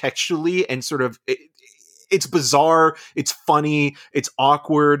goes contextually, and sort of it's bizarre, it's funny, it's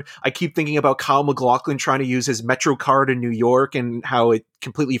awkward. I keep thinking about Kyle MacLachlan trying to use his Metro card in New York and how it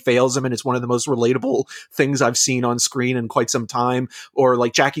completely fails him, and it's one of the most relatable things I've seen on screen in quite some time. Or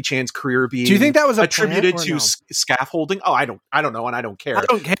like Jackie Chan's career being, do you think that was attributed to scaffolding? Oh, I don't know, and I don't care. I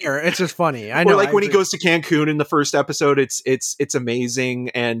don't care. It's just funny. I know. Or like when he goes to Cancun in the first episode, it's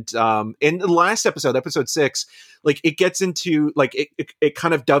amazing. And in the last episode 6, like it gets into like it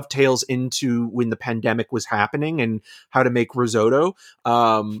kind of dovetails into when the pandemic was happening and how to make risotto.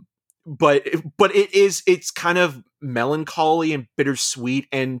 But it's kind of melancholy and bittersweet,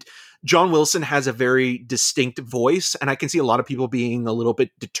 and John Wilson has a very distinct voice, and I can see a lot of people being a little bit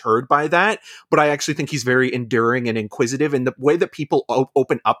deterred by that, but I actually think he's very endearing and inquisitive, and the way that people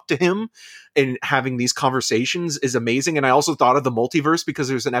open up to him and having these conversations is amazing. And I also thought of the multiverse, because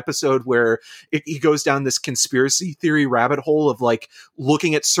there's an episode where he goes down this conspiracy theory rabbit hole of like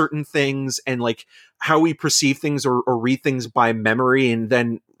looking at certain things and like how we perceive things or read things by memory, and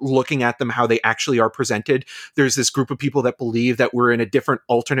then looking at them how they actually are presented. There's this group of people that believe that we're in a different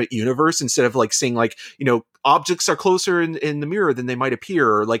alternate universe, instead of like seeing like, objects are closer in the mirror than they might appear,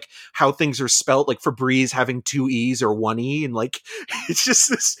 or like how things are spelt, like Febreze having 2 E's or 1 E, and like it's just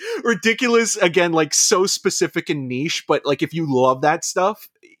this ridiculous, again, like so specific and niche, but like if you love that stuff,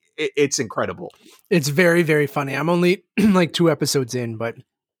 it's incredible. It's very, very funny. I'm only like 2 episodes in, but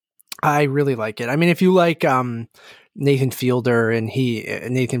I really like it. I mean, if you like Nathan Fielder, and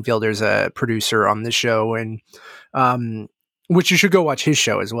Nathan Fielder's a producer on the show, and which you should go watch his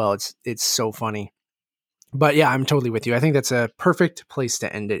show as well. It's so funny. But yeah, I'm totally with you. I think that's a perfect place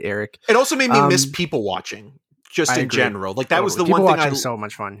to end it, Eric. It also made me miss people watching, just I in agree. general. Like that was the People one thing watching so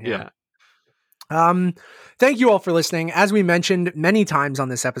much fun. Yeah. Thank you all for listening. As we mentioned many times on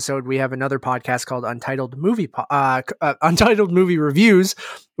this episode, we have another podcast called Untitled Movie Reviews,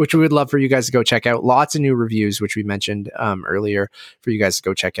 which we would love for you guys to go check out. Lots of new reviews, which we mentioned earlier, for you guys to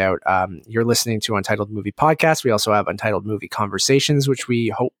go check out. You're listening to Untitled Movie Podcast. We also have Untitled Movie Conversations, which we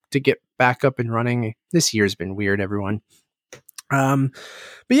hope to get back up and running. This year's been weird, everyone.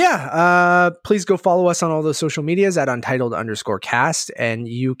 But yeah, please go follow us on all those social medias at untitled_cast. And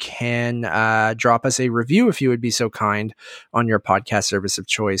you can drop us a review if you would be so kind on your podcast service of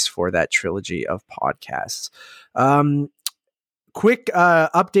choice for that trilogy of podcasts. Quick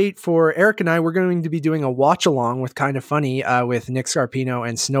update for Eric and I. We're going to be doing a watch along with Kind of Funny with Nick Scarpino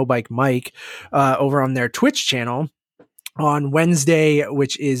and Snowbike Mike over on their Twitch channel on Wednesday,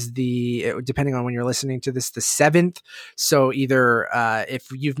 which is depending on when you're listening to this, the 7th. So either if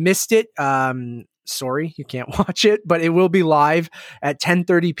you've missed it, sorry, you can't watch it, but it will be live at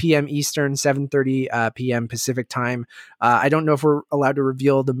 10:30 p.m. Eastern, 7:30 p.m. Pacific time. I don't know if we're allowed to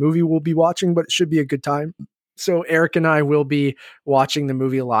reveal the movie we'll be watching, but it should be a good time. So Eric and I will be watching the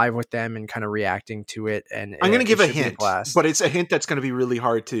movie live with them and kind of reacting to it. And I'm going to give a hint, but it's a hint that's going to be really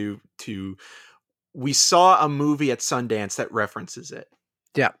hard to we saw a movie at Sundance that references it.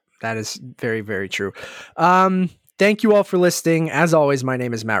 Yeah, that is very, very true. Thank you all for listening. As always, my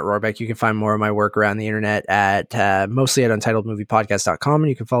name is Matt Rohrbeck. You can find more of my work around the internet at mostly at untitledmoviepodcast.com. And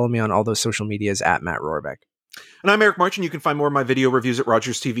you can follow me on all those social medias at Matt Rohrbeck. And I'm Eric Martin. You can find more of my video reviews at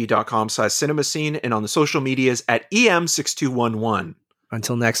rogerstv.com/cinemascene and on the social medias at EM6211.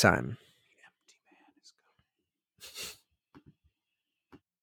 Until next time.